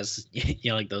good as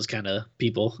like those kind of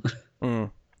people.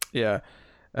 Yeah.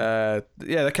 They're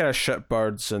kind of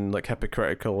shitbirds and like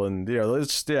hypocritical, and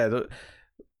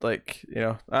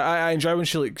I enjoy when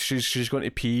she's going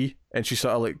to pee and she's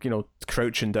sort of like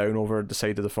crouching down over the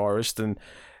side of the forest, and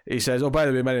he says, "Oh, by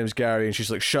the way, my name's Gary," and she's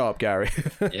like, "Shut up, Gary."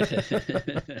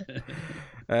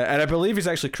 And I believe he's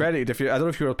actually credited. I don't know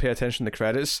if you will pay attention to the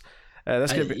credits.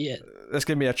 That's gonna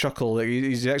be a chuckle. Like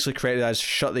he's actually credited as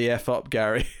 "Shut the F up,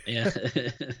 Gary." Yeah,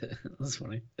 that's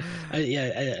funny.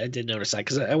 I did notice that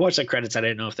because I watched the credits. I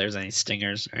didn't know if there was any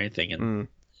stingers or anything, and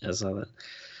I saw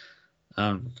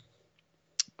that.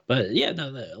 But yeah,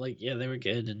 no, they were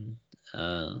good, and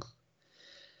I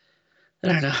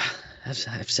don't know.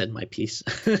 I've said my piece.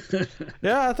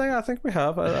 Yeah, I think we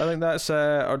have. I think that's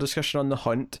our discussion on The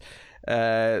Hunt.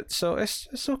 So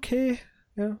it's okay.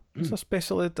 Yeah, that's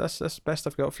basically that's the best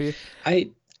I've got for you.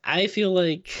 I feel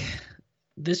like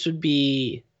this would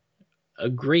be a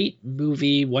great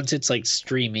movie once it's like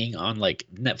streaming on like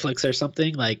Netflix or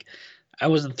something. Like I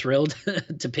wasn't thrilled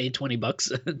to pay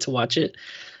 $20 to watch it.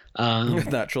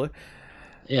 Naturally.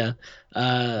 Yeah.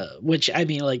 Which I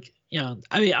mean, like,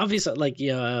 obviously, like,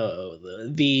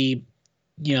 the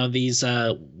these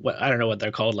what I don't know what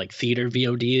they're called, like theater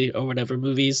VOD or whatever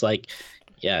movies, like,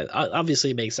 yeah, obviously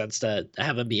it makes sense to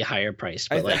have them be higher priced.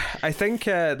 But I think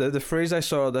the phrase I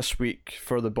saw this week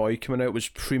for The Boy coming out was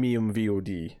premium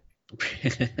VOD.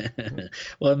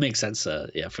 Well, it makes sense,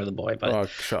 yeah, for the boy, but Oh,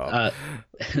 shut up.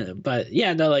 but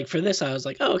yeah, no, like for this, I was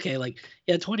like, oh, okay, like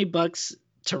yeah, $20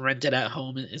 to rent it at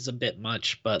home is a bit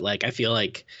much, but like I feel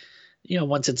like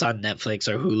once it's on Netflix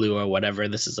or Hulu or whatever,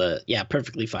 this is a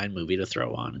perfectly fine movie to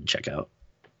throw on and check out.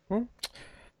 Hmm.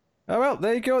 Oh, well,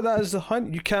 there you go. That is The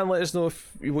Hunt. You can let us know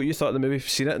what you thought of the movie if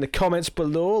you've seen it in the comments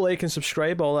below. Like and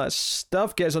subscribe, all that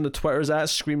stuff. Get us on the Twitters at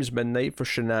Screams Midnight for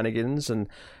shenanigans. And,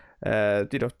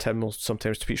 Tim will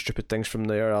sometimes tweet stupid things from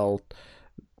there. I'll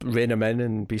rein them in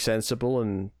and be sensible,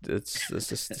 and it's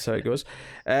just how it goes.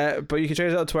 But you can check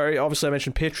us out on Twitter. Obviously, I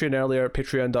mentioned Patreon earlier,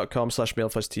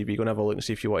 patreon.com/MailFuzzTV. Go and have a look and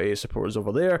see if you want to support us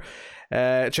over there.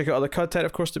 Check out other content,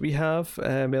 of course, that we have,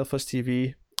 MailFuzz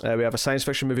TV. We have a science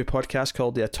fiction movie podcast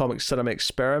called The Atomic Cinema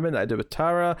Experiment that I do with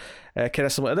Tara, kind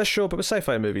of similar to this show, but with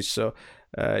sci-fi movies. So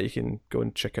you can go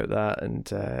and check out that and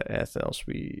anything else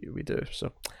we do.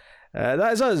 So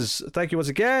that is us. Thank you once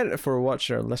again for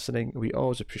watching or listening. We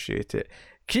always appreciate it.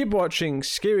 Keep watching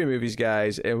scary movies,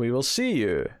 guys, and we will see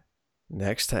you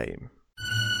next time.